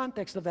at the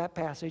context of that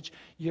passage,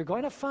 you're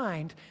going to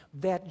find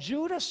that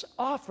Judas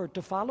offered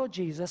to follow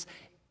Jesus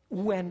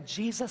when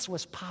Jesus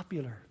was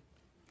popular.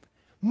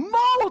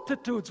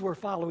 Multitudes were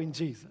following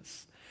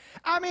Jesus.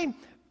 I mean,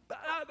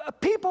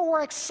 people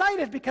were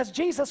excited because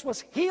Jesus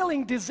was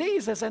healing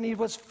diseases and he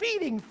was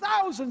feeding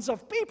thousands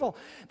of people.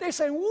 They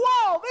say,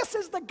 whoa, this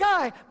is the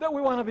guy that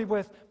we want to be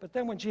with. But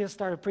then when Jesus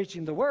started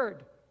preaching the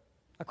word,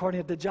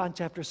 according to John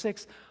chapter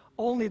 6,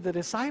 only the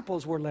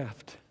disciples were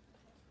left.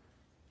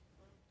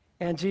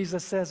 And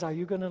Jesus says, are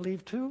you going to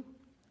leave too?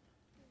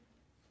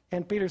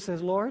 And Peter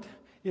says, Lord,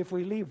 if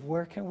we leave,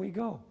 where can we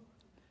go?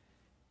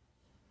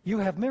 You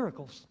have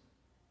miracles.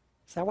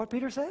 Is that what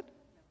Peter said?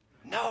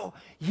 No,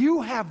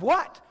 you have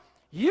what?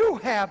 You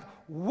have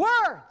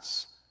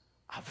words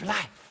of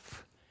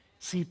life.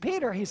 See,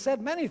 Peter, he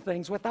said many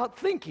things without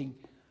thinking,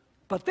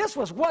 but this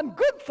was one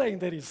good thing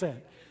that he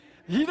said.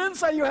 He didn't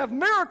say you have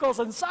miracles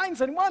and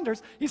signs and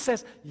wonders. He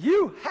says,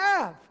 you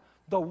have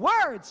the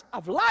words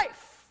of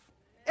life.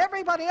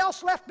 Everybody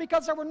else left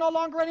because there were no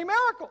longer any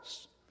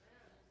miracles.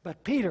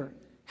 But Peter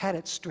had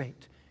it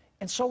straight.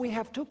 And so we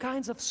have two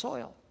kinds of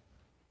soil.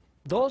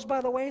 Those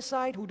by the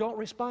wayside who don't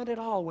respond at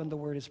all when the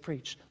word is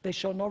preached. They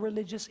show no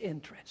religious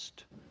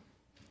interest.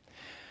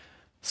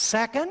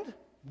 Second,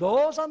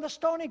 those on the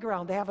stony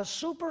ground, they have a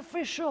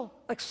superficial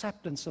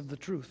acceptance of the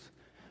truth.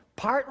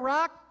 Part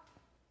rock,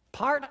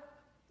 part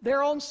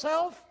their own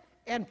self,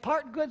 and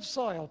part good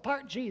soil,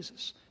 part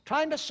Jesus.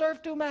 Trying to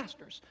serve two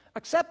masters.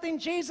 Accepting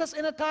Jesus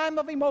in a time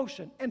of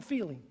emotion and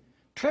feeling.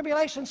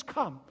 Tribulations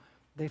come.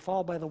 They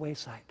fall by the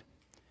wayside.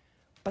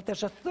 But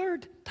there's a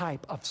third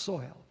type of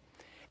soil.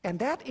 And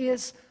that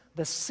is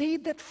the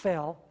seed that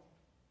fell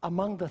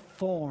among the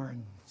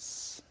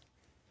thorns.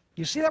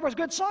 You see, that was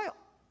good soil,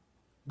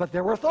 but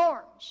there were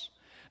thorns.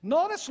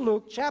 Notice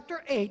Luke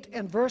chapter 8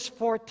 and verse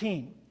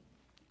 14.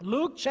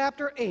 Luke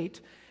chapter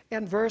 8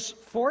 and verse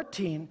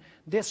 14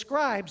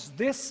 describes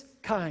this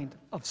kind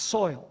of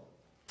soil.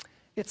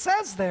 It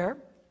says there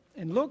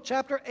in Luke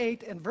chapter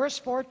 8 and verse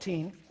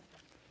 14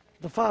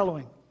 the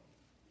following.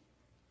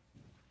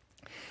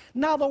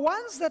 Now the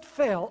ones that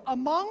fell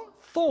among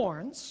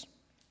thorns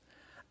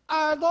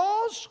are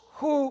those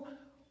who,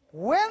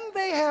 when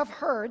they have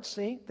heard,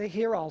 see, they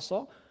hear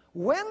also,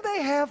 when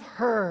they have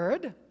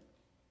heard,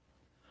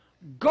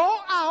 go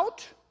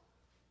out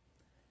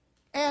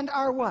and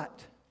are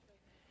what?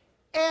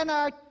 And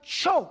are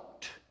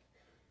choked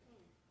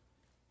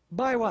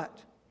by what?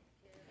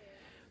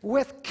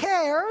 With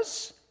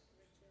cares.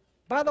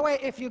 By the way,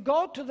 if you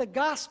go to the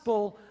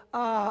Gospel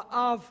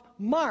of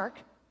Mark,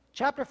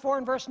 chapter 4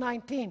 and verse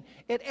 19,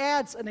 it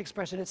adds an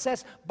expression. It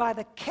says, by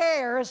the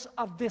cares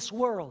of this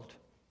world.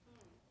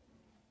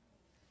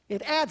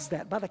 It adds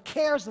that, by the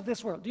cares of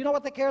this world. Do you know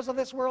what the cares of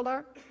this world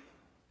are?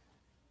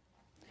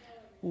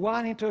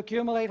 Wanting to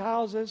accumulate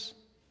houses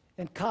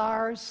and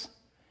cars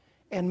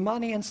and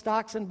money and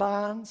stocks and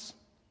bonds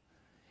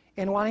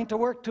and wanting to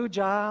work 2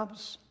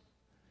 jobs.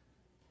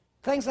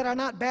 Things that are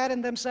not bad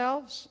in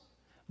themselves,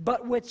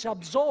 but which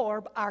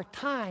absorb our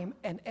time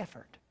and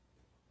effort.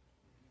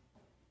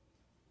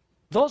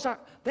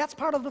 That's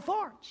part of the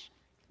thorns.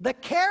 The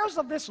cares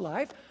of this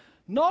life.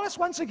 Notice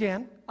once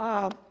again,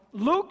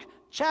 Luke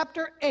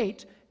chapter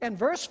 8 and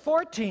verse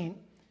 14,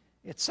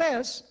 it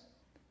says,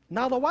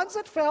 now the ones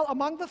that fell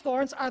among the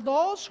thorns are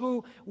those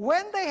who,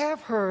 when they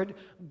have heard,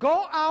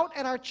 go out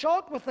and are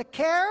choked with the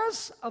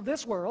cares of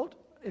this world.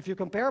 If you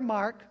compare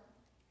Mark,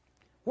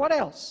 what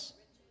else?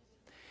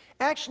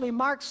 Actually,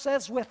 Mark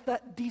says with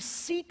the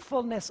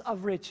deceitfulness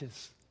of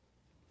riches.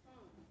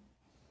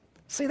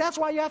 See, that's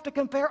why you have to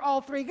compare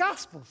all 3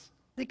 Gospels,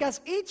 because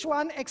each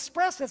one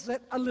expresses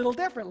it a little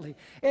differently.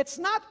 It's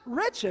not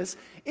riches,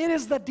 it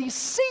is the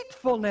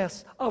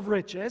deceitfulness of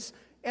riches,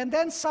 and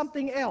then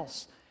something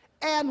else.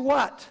 And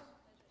what?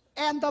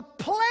 And the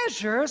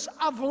pleasures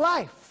of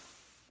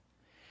life,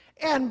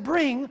 and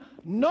bring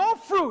no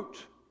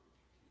fruit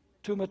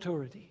to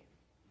maturity.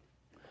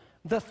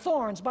 The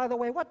thorns, by the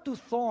way, what do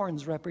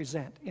thorns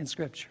represent in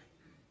Scripture?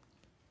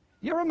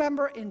 You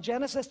remember in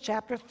Genesis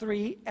chapter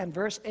 3 and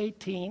verse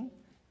 18,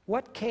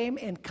 what came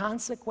in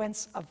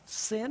consequence of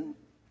sin?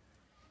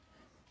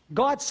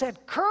 God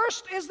said,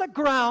 cursed is the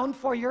ground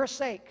for your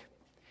sake.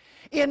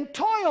 In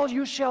toil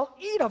you shall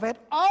eat of it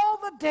all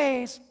the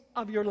days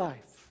of your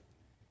life.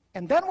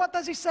 And then what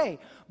does he say?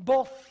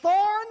 Both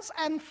thorns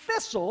and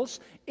thistles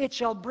it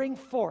shall bring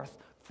forth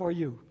for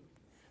you.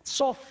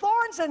 So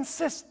thorns and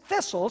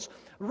thistles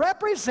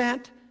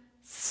represent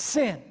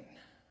sin.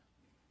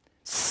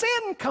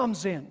 Sin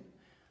comes in.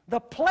 The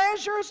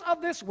pleasures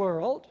of this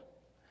world,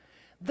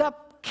 the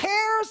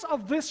cares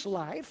of this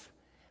life,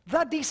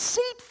 the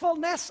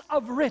deceitfulness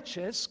of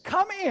riches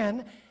come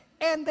in,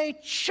 and they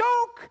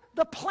choke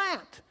the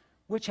plant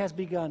which has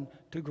begun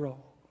to grow.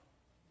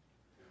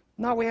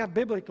 Now we have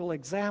biblical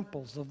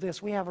examples of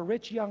this. We have a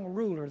rich young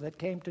ruler that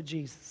came to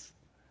Jesus.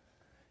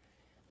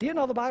 Do you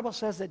know the Bible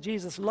says that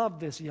Jesus loved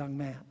this young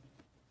man?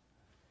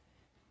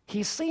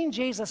 He's seen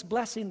Jesus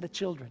blessing the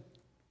children.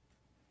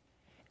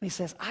 And he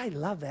says, I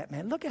love that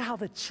man. Look at how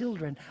the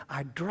children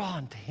are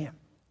drawn to him.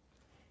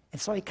 And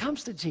so he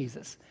comes to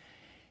Jesus,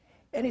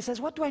 and he says,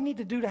 what do I need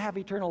to do to have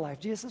eternal life?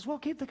 Jesus says, well,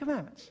 keep the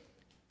commandments.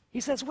 He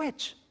says,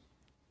 which?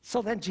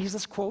 So then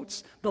Jesus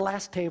quotes the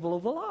last table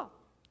of the law.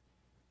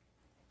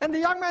 And the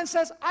young man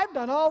says, I've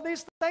done all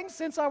these things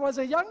since I was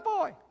a young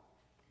boy.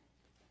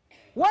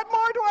 What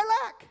more do I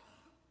lack?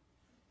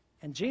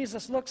 And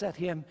Jesus looks at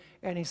him,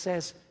 and he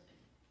says,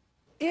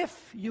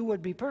 if you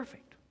would be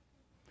perfect,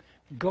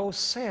 Go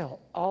sell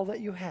all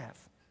that you have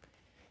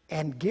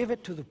and give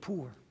it to the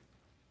poor,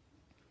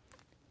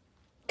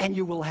 and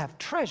you will have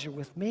treasure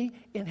with me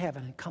in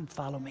heaven, and come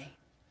follow me.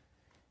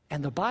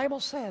 And the Bible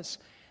says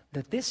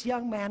that this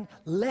young man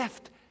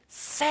left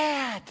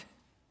sad,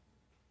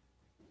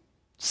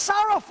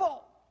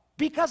 sorrowful,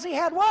 because he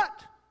had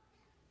what?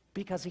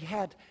 Because he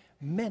had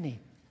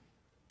many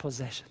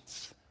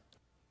possessions.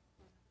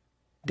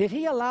 Did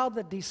he allow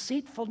the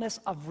deceitfulness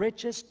of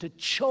riches to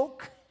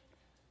choke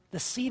the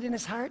seed in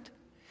his heart?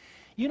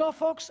 You know,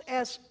 folks,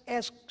 as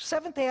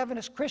Seventh-day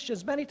Adventist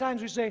Christians, many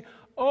times we say,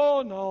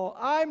 oh, no,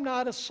 I'm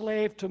not a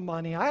slave to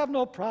money. I have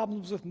no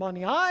problems with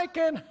money. I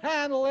can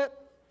handle it.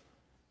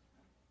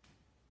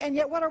 And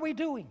yet, what are we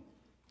doing?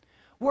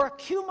 We're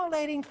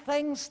accumulating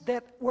things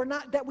that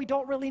we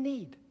don't really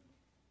need.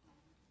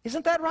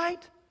 Isn't that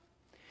right?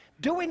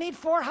 Do we need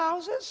 4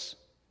 houses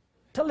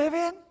to live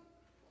in?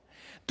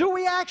 Do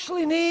we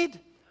actually need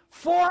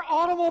 4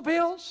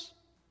 automobiles?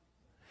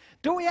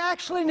 Do we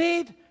actually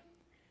need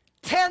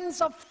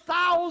tens of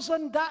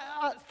thousands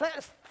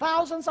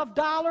of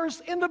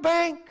dollars in the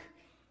bank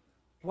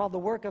while the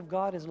work of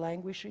God is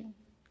languishing?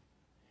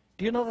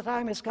 Do you know the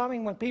time is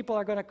coming when people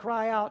are going to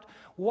cry out,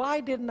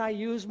 why didn't I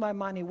use my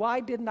money? Why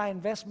didn't I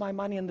invest my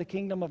money in the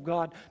kingdom of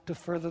God to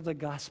further the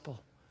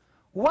gospel?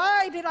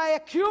 Why did I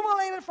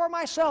accumulate it for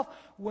myself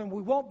when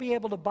we won't be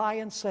able to buy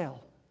and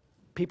sell?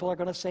 People are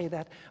going to say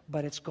that,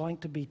 but it's going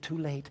to be too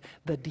late.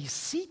 The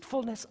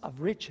deceitfulness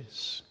of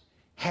riches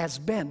has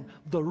been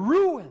the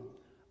ruin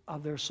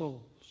of their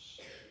souls.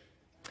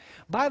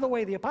 By the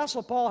way, the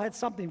Apostle Paul had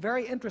something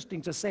very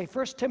interesting to say.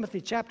 1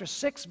 Timothy chapter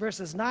 6,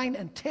 verses 9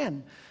 and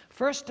 10.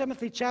 1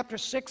 Timothy chapter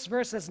 6,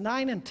 verses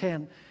 9 and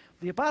 10.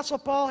 The Apostle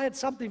Paul had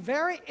something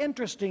very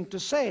interesting to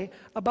say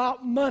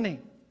about money.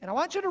 And I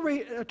want you to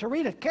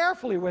read it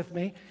carefully with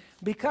me,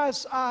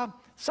 because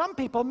some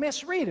people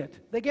misread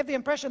it. They give the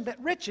impression that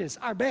riches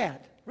are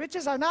bad.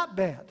 Riches are not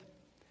bad.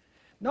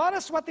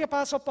 Notice what the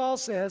Apostle Paul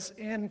says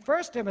in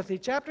 1 Timothy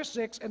chapter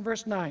 6 and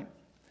verse 9.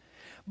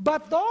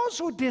 But those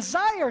who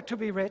desire to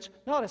be rich,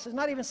 notice it's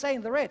not even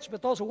saying the rich,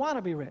 but those who want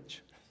to be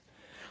rich.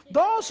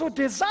 Those who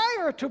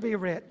desire to be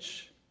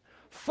rich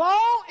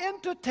fall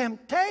into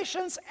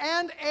temptations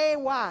and a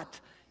what?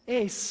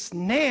 A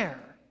snare.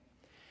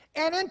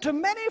 And into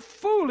many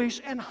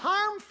foolish and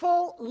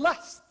harmful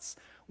lusts,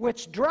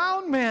 which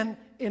drown men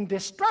in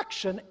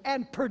destruction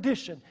and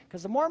perdition.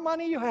 Because the more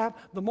money you have,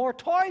 the more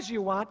toys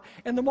you want,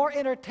 and the more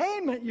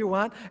entertainment you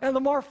want, and the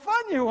more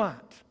fun you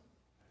want.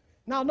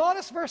 Now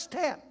notice verse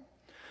 10.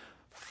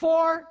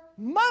 For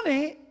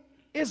money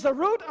is the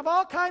root of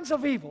all kinds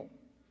of evil.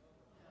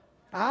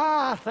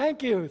 Ah,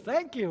 thank you,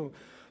 thank you.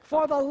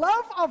 For the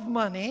love of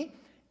money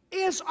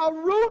is a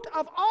root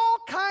of all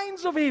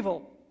kinds of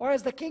evil. Or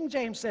as the King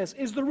James says,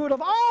 is the root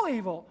of all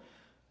evil.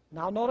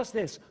 Now notice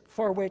this,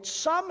 for which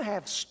some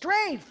have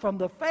strayed from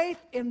the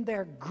faith in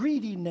their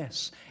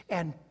greediness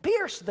and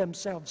pierced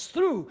themselves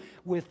through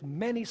with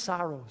many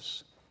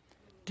sorrows.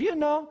 Do you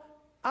know,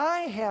 I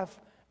have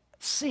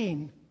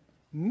seen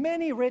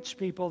many rich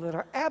people that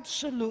are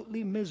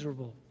absolutely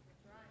miserable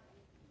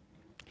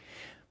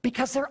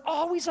because they're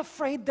always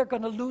afraid they're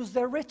going to lose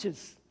their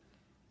riches.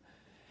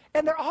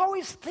 And they're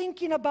always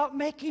thinking about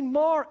making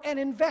more and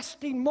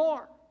investing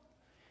more.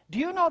 Do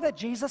you know that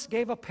Jesus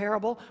gave a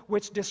parable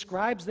which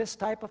describes this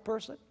type of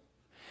person?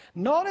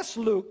 Notice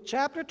Luke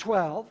chapter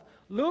 12,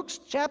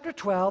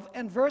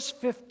 and verse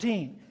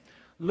 15.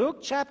 Luke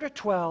chapter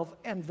 12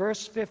 and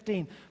verse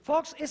 15.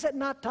 Folks, is it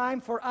not time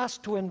for us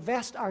to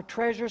invest our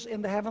treasures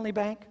in the heavenly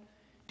bank?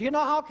 Do you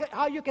know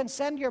how you can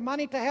send your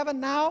money to heaven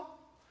now?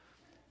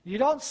 You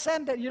don't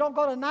send it, you don't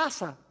go to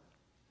NASA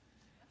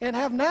and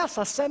have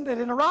NASA send it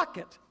in a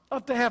rocket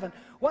up to heaven.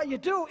 What you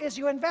do is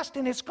you invest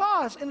in His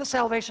cause, in the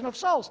salvation of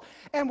souls.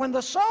 And when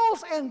the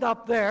souls end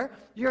up there,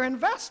 your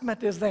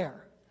investment is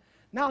there.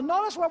 Now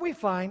notice what we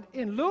find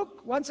in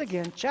Luke, once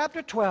again,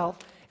 chapter 12,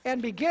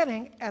 and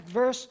beginning at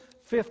verse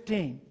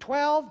 15.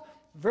 12,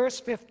 verse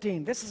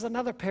 15. This is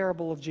another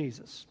parable of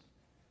Jesus.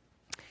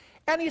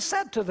 And He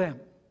said to them,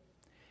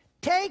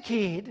 take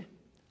heed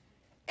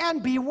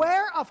and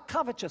beware of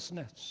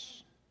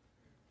covetousness,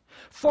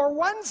 for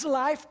one's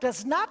life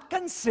does not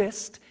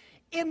consist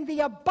in the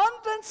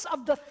abundance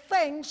of the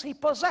things he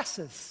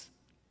possesses.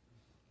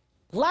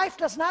 Life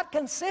does not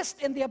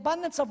consist in the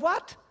abundance of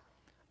what?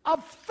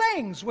 Of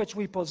things which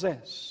we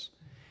possess.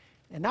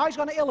 And now He's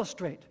going to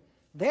illustrate.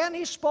 Then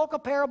He spoke a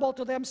parable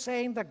to them,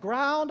 saying, the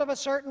ground of a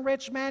certain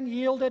rich man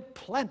yielded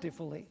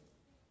plentifully.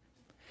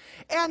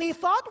 And he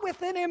thought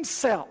within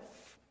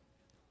himself,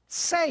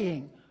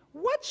 saying,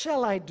 what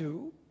shall I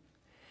do,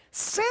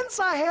 since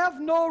I have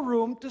no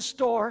room to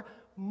store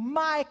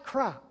my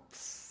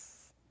crops?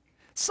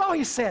 So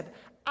he said,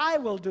 I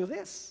will do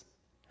this.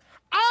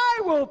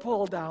 I will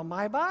pull down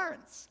my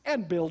barns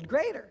and build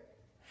greater.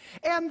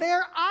 And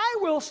there I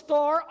will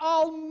store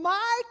all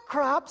my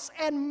crops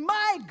and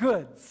my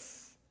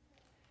goods.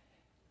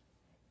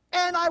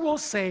 And I will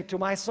say to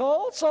my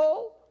soul,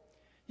 soul,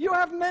 you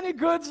have many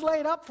goods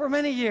laid up for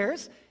many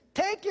years.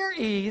 Take your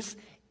ease,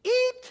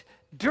 eat,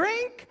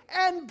 drink,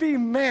 and be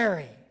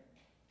merry.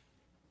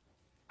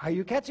 Are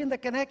you catching the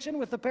connection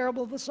with the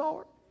parable of the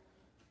sower?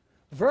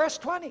 Verse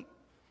 20,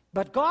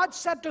 but God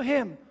said to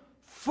him,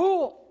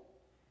 fool,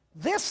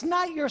 this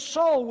night your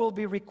soul will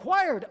be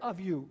required of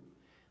you.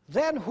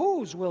 Then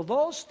whose will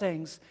those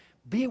things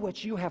be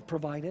which you have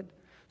provided?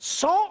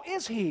 So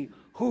is he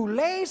who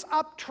lays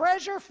up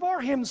treasure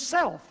for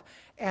himself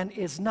and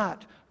is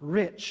not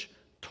rich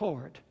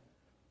toward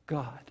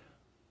God.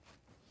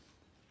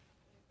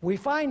 We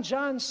find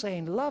John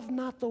saying, love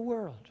not the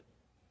world,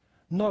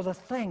 nor the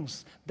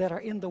things that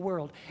are in the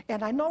world.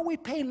 And I know we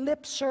pay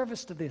lip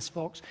service to this,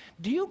 folks.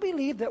 Do you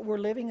believe that we're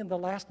living in the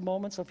last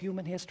moments of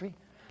human history?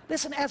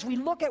 Listen, as we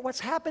look at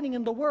what's happening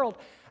in the world,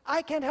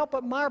 I can't help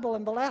but marvel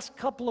in the last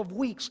couple of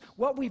weeks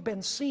what we've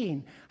been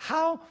seeing,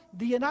 how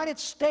the United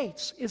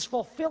States is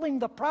fulfilling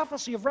the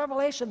prophecy of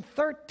Revelation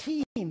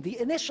 13, the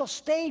initial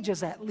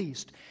stages at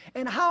least,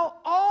 and how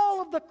all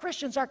of the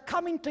Christians are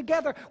coming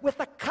together with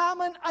a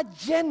common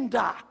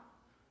agenda.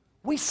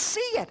 We see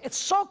it. It's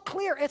so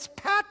clear. It's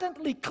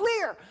patently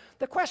clear.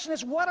 The question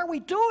is, what are we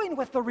doing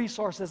with the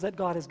resources that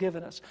God has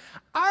given us?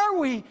 Are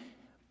we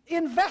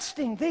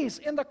investing these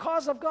in the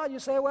cause of God? You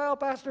say, well,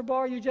 Pastor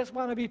Bohr, you just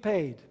want to be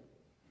paid.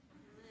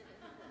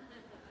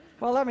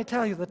 Well, let me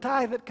tell you, the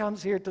tithe that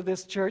comes here to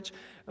this church,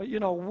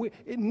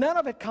 none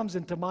of it comes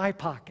into my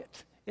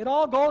pocket. It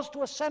all goes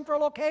to a central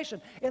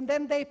location, and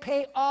then they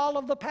pay all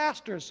of the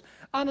pastors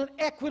on an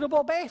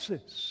equitable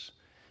basis.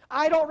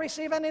 I don't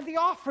receive any of the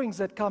offerings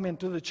that come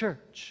into the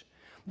church.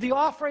 The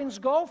offerings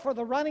go for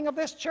the running of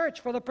this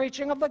church, for the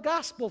preaching of the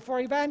gospel,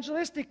 for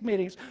evangelistic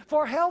meetings,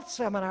 for health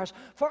seminars,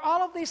 for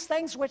all of these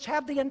things which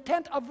have the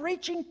intent of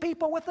reaching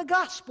people with the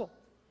gospel.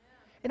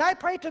 And I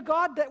pray to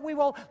God that we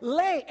will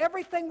lay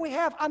everything we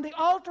have on the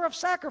altar of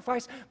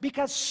sacrifice,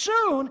 because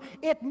soon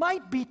it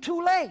might be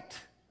too late.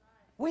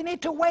 We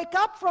need to wake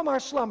up from our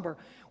slumber.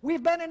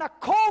 We've been in a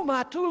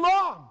coma too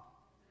long.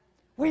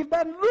 We've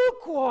been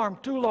lukewarm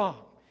too long.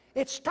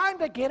 It's time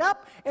to get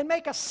up and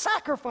make a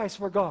sacrifice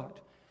for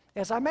God.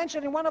 As I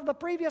mentioned in one of the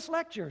previous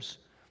lectures,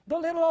 the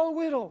little old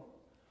widow,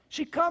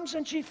 she comes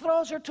and she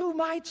throws her 2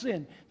 mites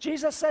in.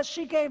 Jesus says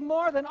she gave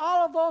more than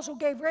all of those who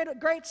gave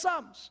great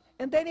sums.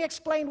 And then he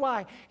explained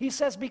why. He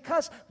says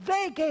because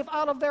they gave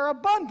out of their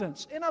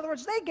abundance. In other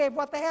words, they gave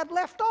what they had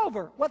left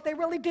over, what they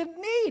really didn't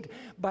need.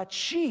 But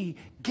she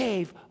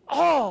gave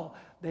all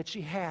that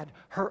she had,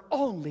 her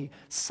only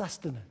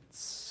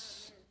sustenance.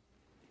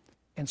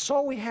 And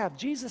so we have,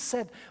 Jesus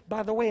said,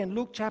 by the way, in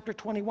Luke chapter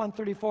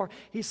 21:34,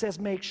 he says,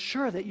 make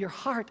sure that your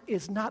heart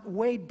is not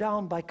weighed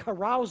down by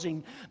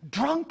carousing,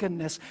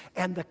 drunkenness,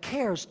 and the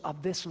cares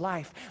of this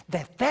life,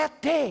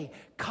 that day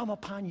come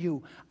upon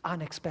you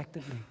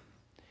unexpectedly.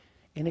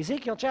 In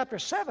Ezekiel chapter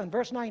 7,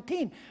 verse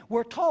 19,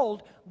 we're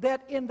told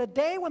that in the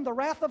day when the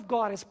wrath of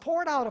God is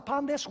poured out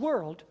upon this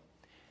world,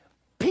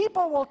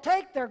 people will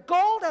take their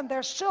gold and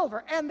their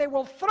silver, and they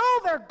will throw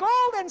their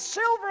gold and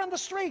silver in the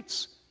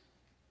streets.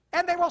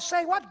 And they will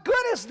say, what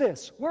good is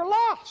this? We're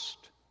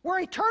lost.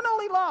 We're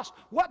eternally lost.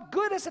 What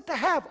good is it to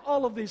have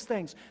all of these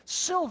things?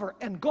 Silver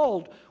and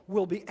gold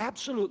will be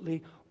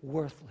absolutely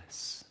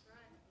worthless.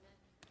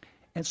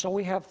 And so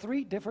we have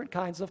 3 different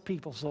kinds of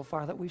people so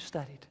far that we've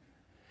studied.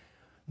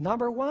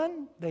 Number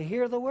 1, they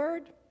hear the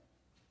word,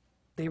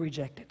 they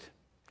reject it.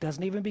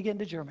 Doesn't even begin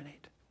to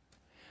germinate.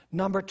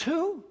 Number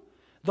 2,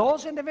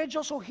 those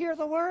individuals who hear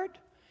the word,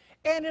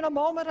 and in a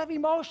moment of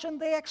emotion,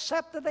 they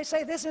accept it. They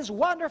say, this is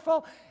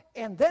wonderful.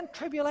 And then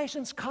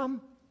tribulations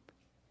come,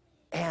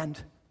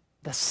 and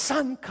the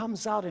sun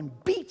comes out and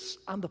beats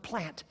on the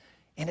plant,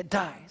 and it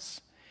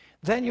dies.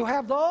 Then you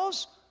have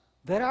those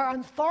that are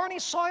on thorny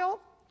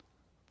soil,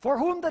 for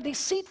whom the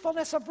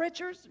deceitfulness of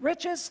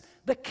riches,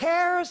 the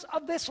cares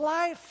of this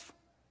life,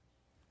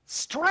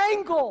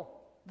 strangle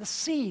the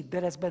seed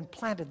that has been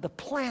planted, the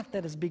plant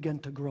that has begun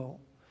to grow.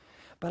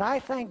 But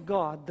I thank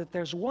God that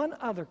there's one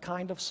other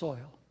kind of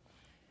soil,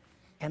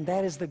 and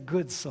that is the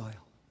good soil.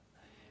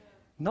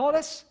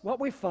 Notice what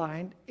we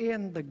find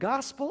in the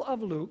Gospel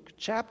of Luke,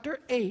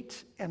 chapter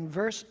 8 and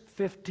verse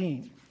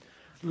 15.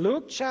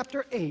 Luke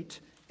chapter 8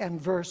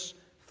 and verse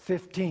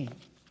 15.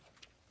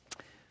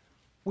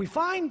 We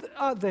find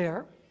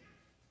there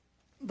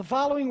the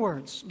following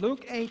words,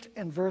 Luke 8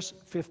 and verse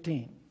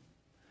 15.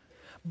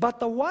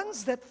 But the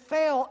ones that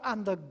fell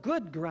on the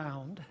good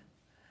ground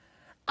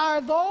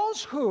are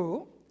those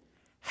who,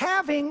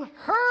 having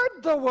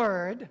heard the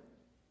word,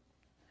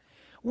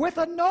 with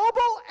a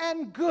noble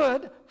and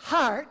good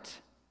heart,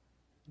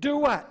 do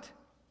what?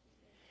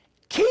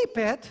 Keep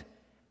it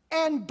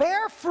and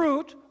bear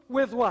fruit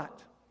with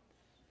what?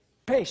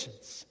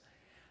 Patience.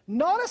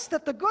 Notice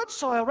that the good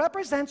soil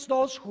represents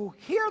those who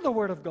hear the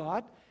word of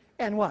God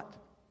and what?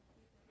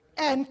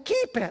 And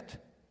keep it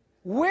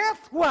with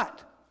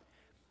what?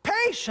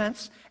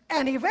 Patience,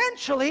 and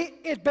eventually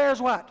it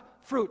bears what?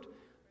 Fruit.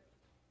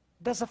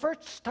 Does the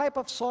first type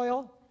of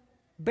soil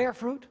bear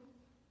fruit?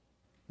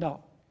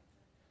 No.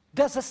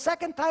 Does the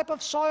second type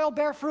of soil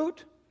bear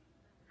fruit?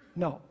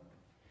 No.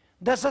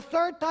 Does the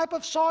third type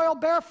of soil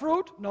bear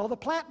fruit? No, the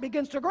plant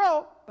begins to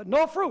grow, but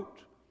no fruit.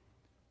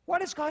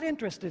 What is God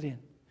interested in?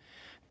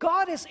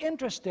 God is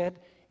interested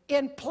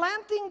in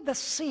planting the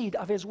seed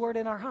of His Word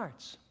in our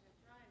hearts.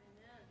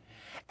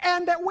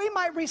 And that we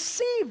might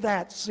receive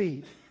that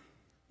seed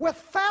with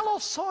fallow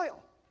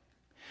soil,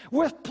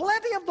 with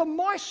plenty of the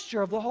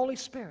moisture of the Holy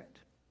Spirit.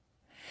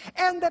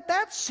 And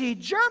that seed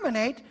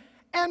germinate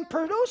and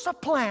produce a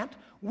plant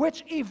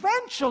which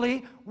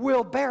eventually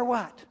will bear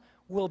what?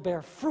 Will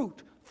bear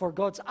fruit for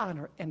God's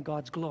honor and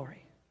God's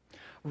glory.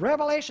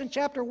 Revelation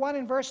chapter 1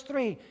 and verse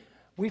 3,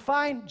 we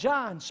find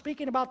John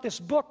speaking about this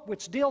book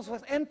which deals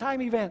with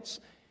end-time events.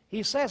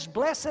 He says,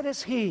 blessed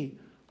is he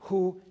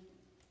who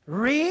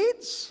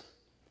reads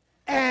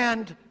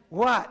and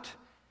what?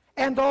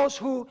 And those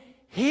who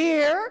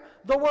hear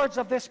the words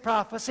of this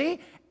prophecy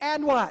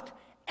and what?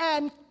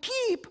 And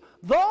keep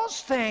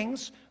those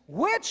things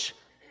which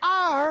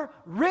are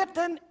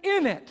written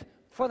in it,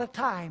 for the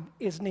time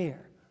is near.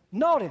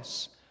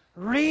 Notice,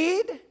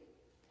 read,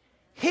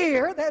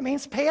 hear, that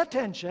means pay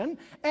attention,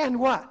 and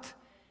what?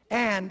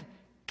 And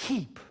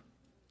keep.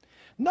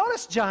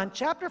 Notice John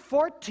chapter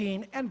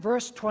 14 and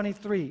verse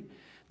 23.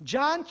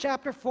 John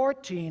chapter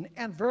 14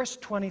 and verse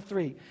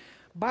 23.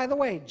 By the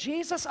way,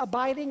 Jesus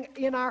abiding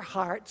in our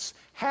hearts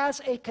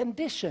has a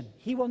condition.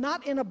 He will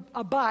not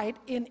abide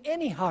in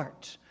any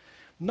heart.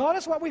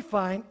 Notice what we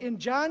find in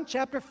John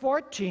chapter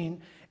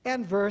 14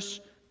 and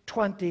verse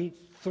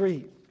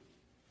 23.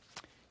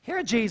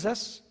 Here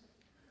Jesus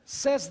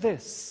says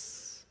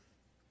this,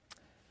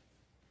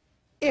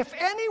 if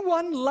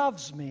anyone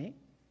loves me,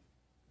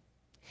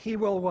 he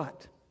will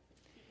what?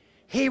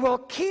 He will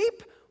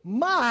keep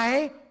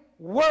my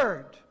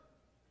word.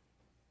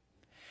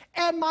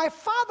 And my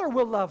Father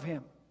will love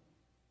him.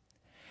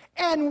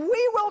 And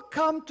we will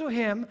come to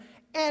him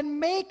and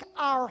make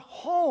our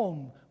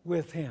home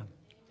with him.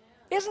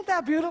 Isn't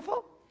that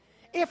beautiful?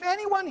 If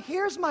anyone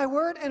hears my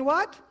word and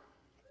what?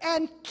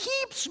 And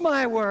keeps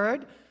my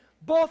word,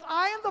 both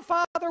I and the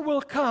Father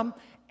will come,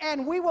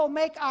 and we will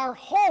make our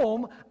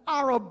home,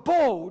 our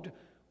abode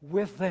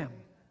with them.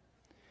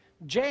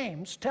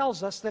 James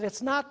tells us that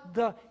it's not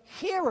the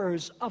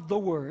hearers of the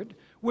word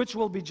which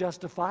will be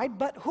justified,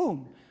 but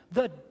whom?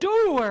 The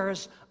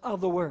doers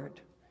of the word.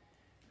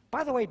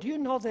 By the way, do you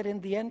know that in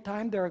the end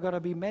time there are going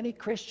to be many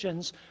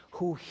Christians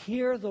who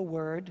hear the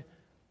word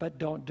but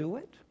don't do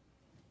it?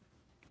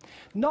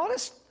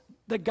 Notice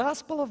the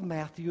Gospel of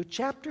Matthew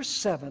chapter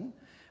 7,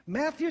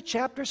 Matthew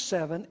chapter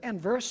 7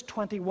 and verse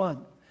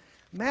 21.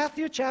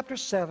 Matthew chapter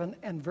 7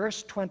 and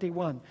verse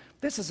 21.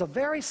 This is a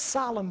very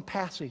solemn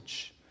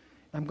passage.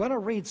 I'm going to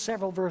read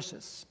several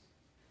verses.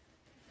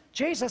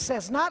 Jesus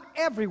says, not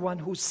everyone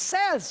who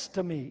says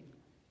to me,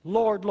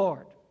 Lord,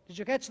 Lord. Did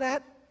you catch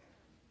that?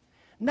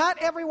 Not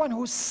everyone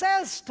who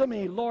says to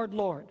me, Lord,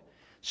 Lord,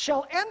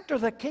 shall enter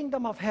the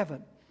kingdom of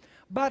heaven,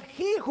 but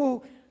he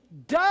who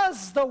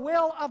does the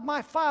will of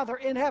my Father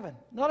in heaven.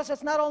 Notice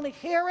it's not only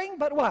hearing,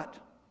 but what?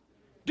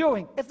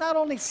 Doing. It's not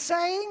only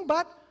saying,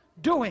 but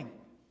doing.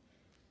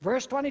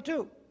 Verse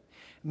 22.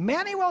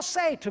 Many will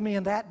say to me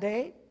in that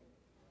day,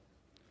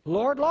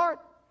 Lord, Lord,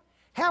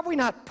 have we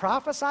not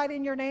prophesied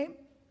in your name,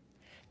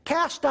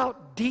 cast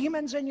out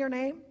demons in your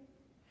name,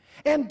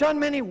 and done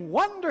many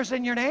wonders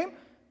in your name?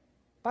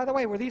 By the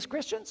way, were these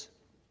Christians?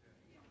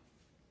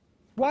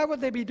 Why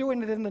would they be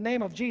doing it in the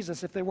name of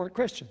Jesus if they weren't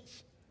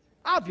Christians?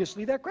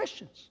 Obviously, they're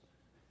Christians.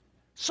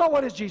 So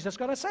what is Jesus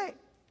going to say?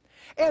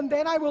 And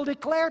then I will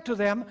declare to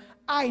them,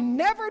 I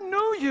never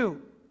knew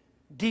you.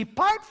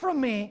 Depart from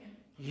me,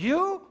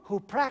 you who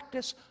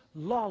practice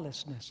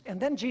lawlessness. And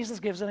then Jesus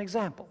gives an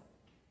example.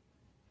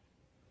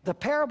 The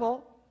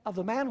parable of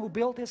the man who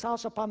built his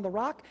house upon the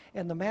rock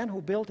and the man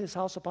who built his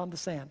house upon the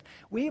sand.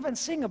 We even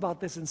sing about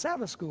this in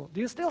Sabbath school. Do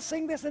you still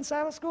sing this in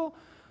Sabbath school?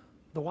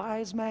 The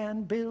wise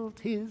man built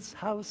his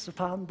house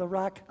upon the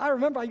rock. I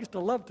remember I used to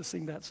love to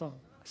sing that song.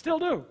 Still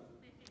do.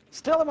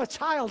 Still am a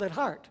child at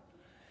heart.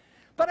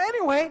 But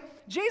anyway,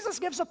 Jesus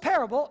gives a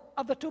parable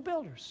of the two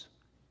builders.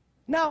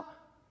 Now,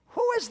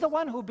 who is the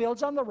one who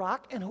builds on the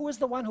rock and who is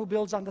the one who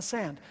builds on the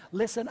sand?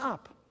 Listen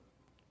up.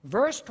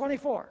 Verse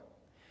 24.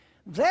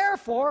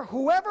 Therefore,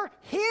 whoever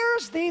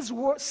hears these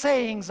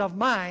sayings of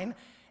mine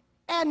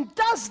and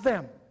does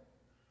them.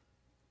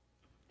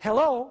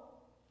 Hello?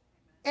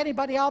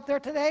 Anybody out there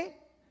today?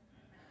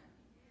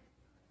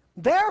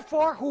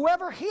 Therefore,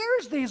 whoever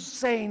hears these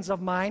sayings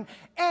of mine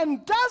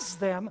and does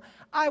them,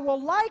 I will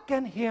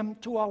liken him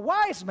to a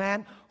wise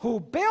man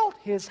who built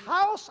his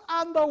house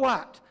on the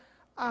what?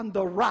 On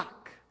the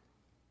rock.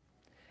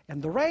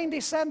 And the rain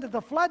descended,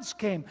 the floods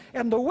came,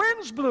 and the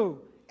winds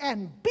blew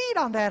and beat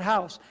on that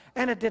house,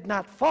 and it did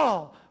not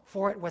fall,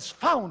 for it was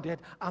founded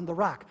on the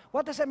rock.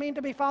 What does it mean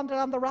to be founded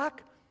on the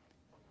rock?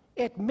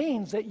 It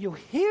means that you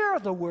hear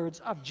the words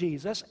of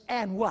Jesus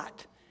and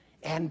what?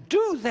 And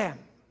do them.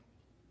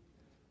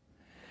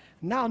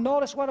 Now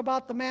notice what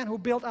about the man who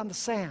built on the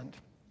sand.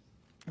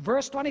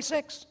 Verse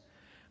 26.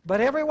 But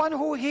everyone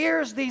who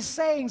hears these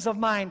sayings of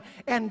mine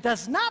and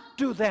does not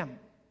do them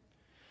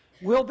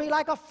will be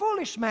like a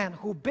foolish man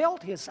who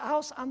built his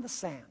house on the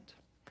sand.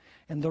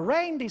 And the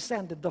rain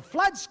descended, the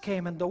floods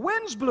came, and the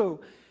winds blew,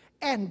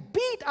 and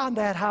beat on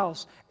that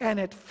house, and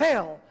it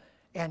fell,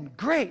 and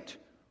great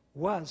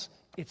was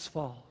its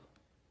fall.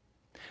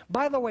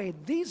 By the way,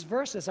 these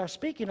verses are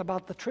speaking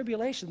about the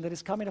tribulation that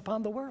is coming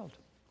upon the world.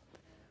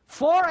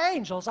 4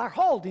 angels are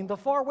holding the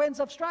 4 winds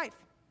of strife.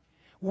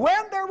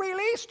 When they're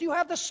released, you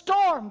have the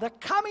storm, the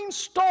coming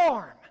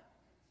storm.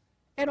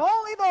 And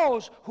only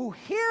those who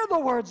hear the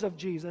words of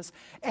Jesus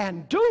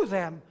and do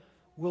them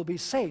will be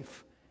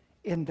safe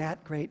in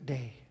that great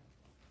day.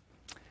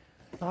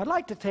 Now, I'd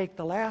like to take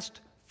the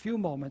last few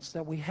moments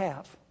that we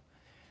have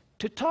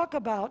to talk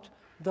about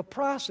the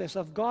process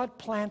of God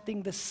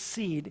planting the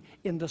seed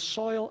in the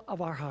soil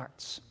of our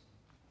hearts.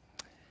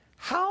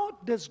 How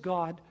does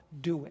God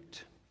do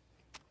it?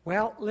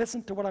 Well,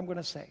 listen to what I'm going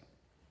to say.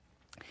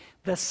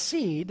 The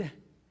seed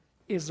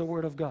is the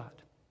Word of God.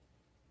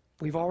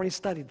 We've already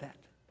studied that.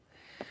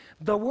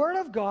 The Word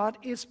of God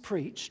is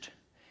preached,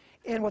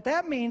 and what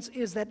that means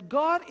is that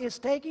God is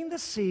taking the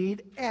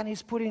seed and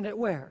He's putting it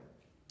where?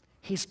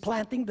 He's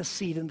planting the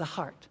seed in the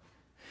heart.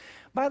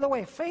 By the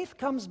way, faith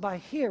comes by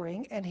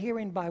hearing, and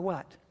hearing by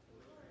what?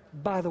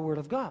 By the Word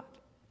of God.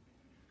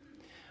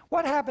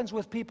 What happens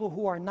with people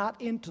who are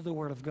not into the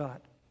Word of God,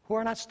 who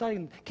are not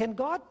studying? Can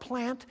God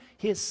plant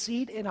His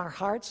seed in our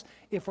hearts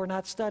if we're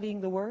not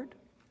studying the Word?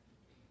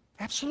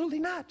 Absolutely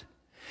not.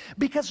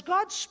 Because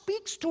God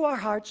speaks to our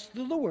hearts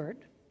through the Word.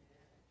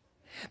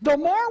 The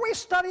more we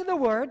study the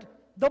Word,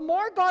 the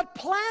more God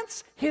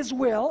plants His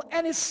will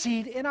and His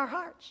seed in our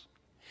hearts.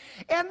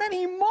 And then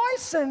He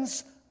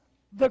moistens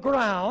the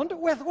ground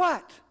with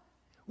what?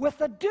 With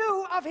the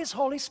dew of His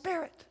Holy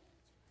Spirit.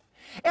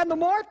 And the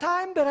more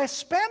time that I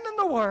spend in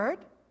the Word,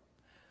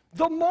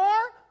 the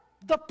more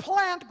the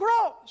plant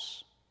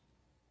grows.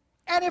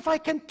 And if I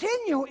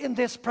continue in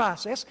this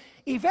process,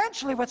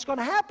 eventually what's going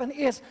to happen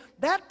is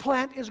that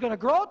plant is going to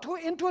grow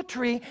into a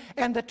tree,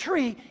 and the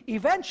tree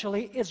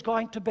eventually is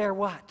going to bear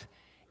what?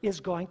 Is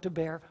going to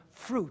bear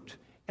fruit.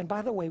 And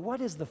by the way, what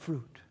is the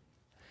fruit?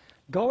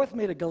 Go with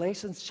me to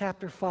Galatians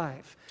chapter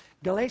 5.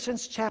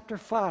 Galatians chapter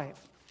 5.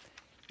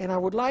 And I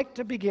would like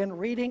to begin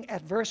reading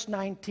at verse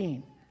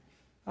 19.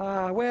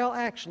 Well,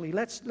 actually,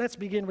 let's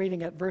begin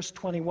reading at verse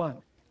 21.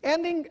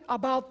 Ending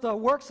about the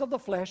works of the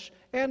flesh,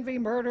 envy,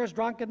 murders,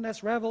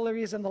 drunkenness,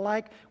 revelries, and the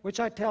like, which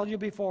I tell you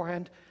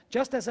beforehand,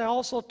 just as I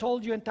also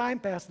told you in time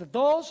past, that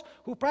those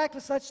who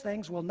practice such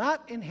things will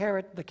not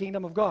inherit the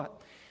kingdom of God.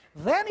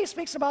 Then he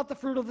speaks about the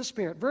fruit of the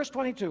Spirit. Verse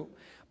 22.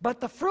 But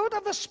the fruit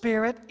of the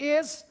Spirit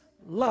is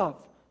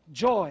love,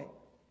 joy,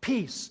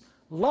 peace,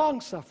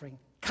 long-suffering,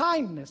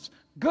 kindness,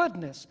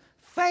 goodness,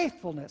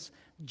 faithfulness,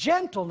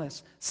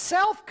 gentleness,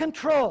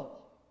 self-control.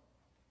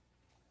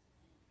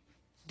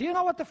 Do you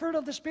know what the fruit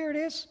of the Spirit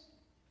is?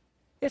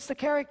 It's the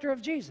character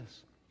of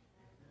Jesus.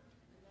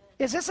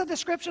 Is this a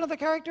description of the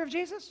character of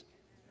Jesus?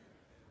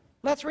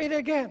 Let's read it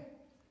again.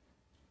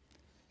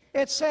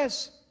 It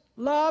says,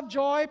 love,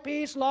 joy,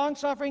 peace,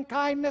 long-suffering,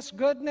 kindness,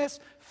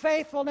 goodness,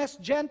 faithfulness,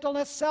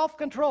 gentleness,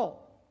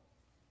 self-control.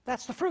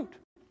 That's the fruit.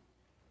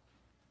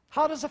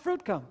 How does the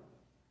fruit come?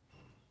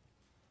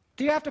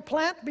 Do you have to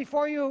plant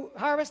before you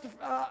harvest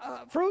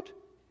fruit?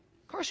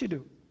 Of course you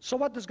do. So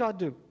what does God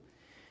do?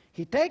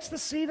 He takes the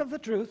seed of the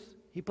truth,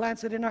 He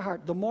plants it in our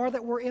heart. The more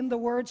that we're in the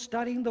Word,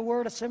 studying the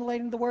Word,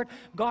 assimilating the Word,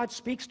 God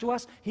speaks to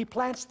us. He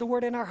plants the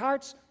Word in our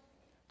hearts.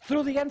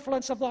 Through the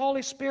influence of the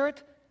Holy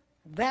Spirit,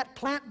 that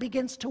plant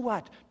begins to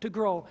what? To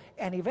grow.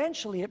 And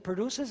eventually it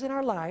produces in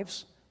our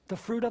lives the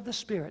fruit of the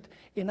Spirit.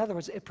 In other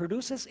words, it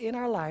produces in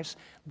our lives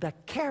the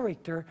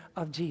character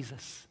of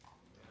Jesus.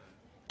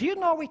 Do you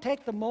know we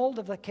take the mold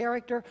of the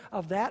character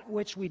of that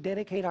which we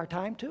dedicate our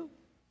time to?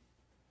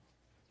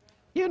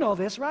 You know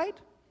this, right?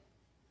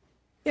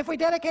 If we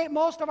dedicate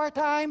most of our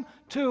time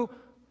to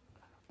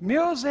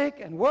music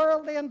and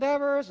worldly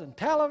endeavors and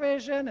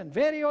television and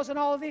videos and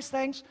all of these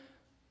things,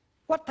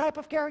 what type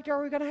of character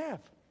are we going to have?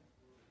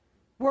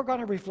 We're going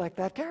to reflect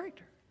that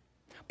character.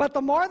 But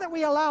the more that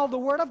we allow the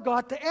Word of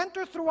God to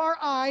enter through our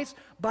eyes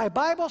by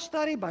Bible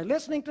study, by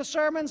listening to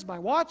sermons, by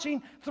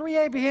watching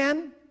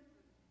 3ABN,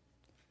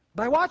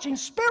 by watching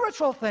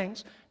spiritual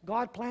things,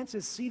 God plants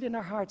His seed in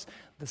our hearts.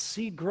 The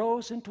seed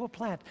grows into a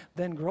plant,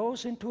 then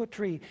grows into a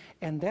tree,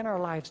 and then our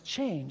lives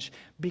change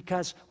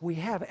because we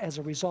have, as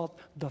a result,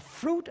 the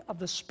fruit of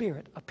the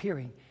Spirit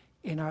appearing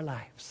in our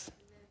lives,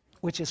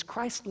 which is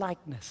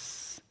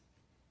Christ-likeness,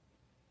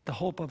 the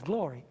hope of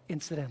glory,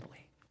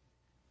 incidentally.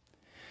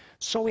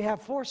 So we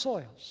have 4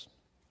 soils.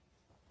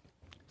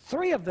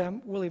 3 of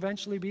them will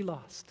eventually be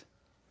lost.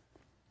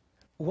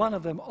 1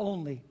 of them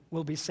only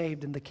will be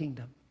saved in the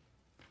kingdom.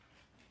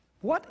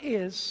 What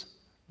is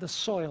the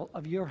soil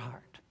of your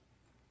heart?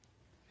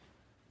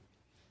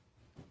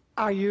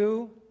 Are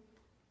you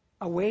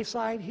a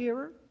wayside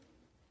hearer?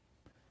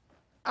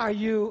 Are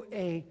you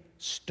a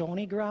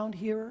stony ground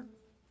hearer?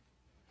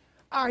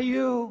 Are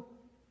you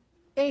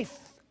a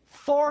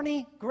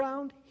thorny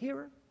ground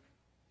hearer?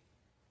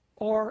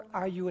 Or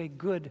are you a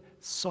good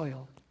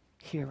soil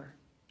hearer?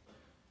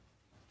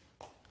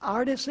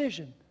 Our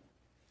decision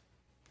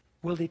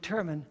will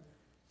determine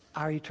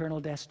our eternal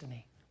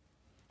destiny.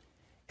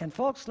 And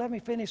folks, let me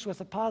finish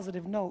with a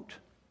positive note.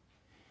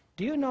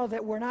 Do you know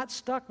that we're not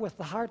stuck with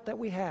the heart that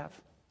we have?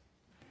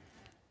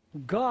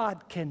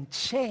 God can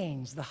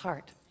change the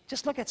heart.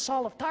 Just look at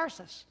Saul of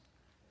Tarsus.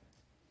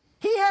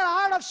 He had a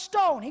heart of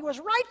stone. He was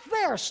right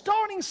there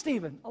stoning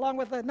Stephen, along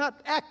with,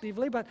 not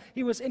actively, but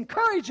he was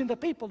encouraging the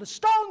people to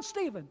stone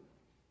Stephen.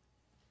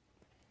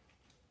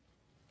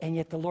 And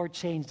yet the Lord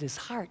changed his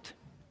heart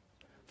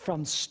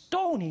from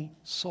stony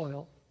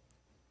soil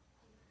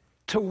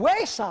to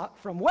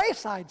from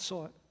wayside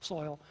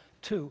soil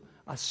to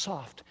a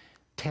soft,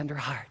 tender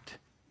heart.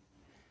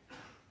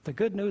 The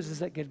good news is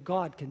that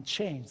God can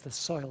change the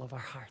soil of our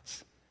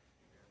hearts.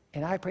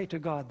 And I pray to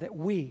God that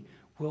we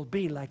will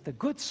be like the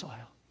good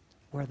soil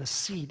where the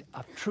seed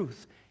of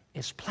truth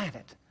is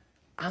planted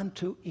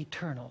unto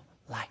eternal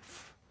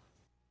life.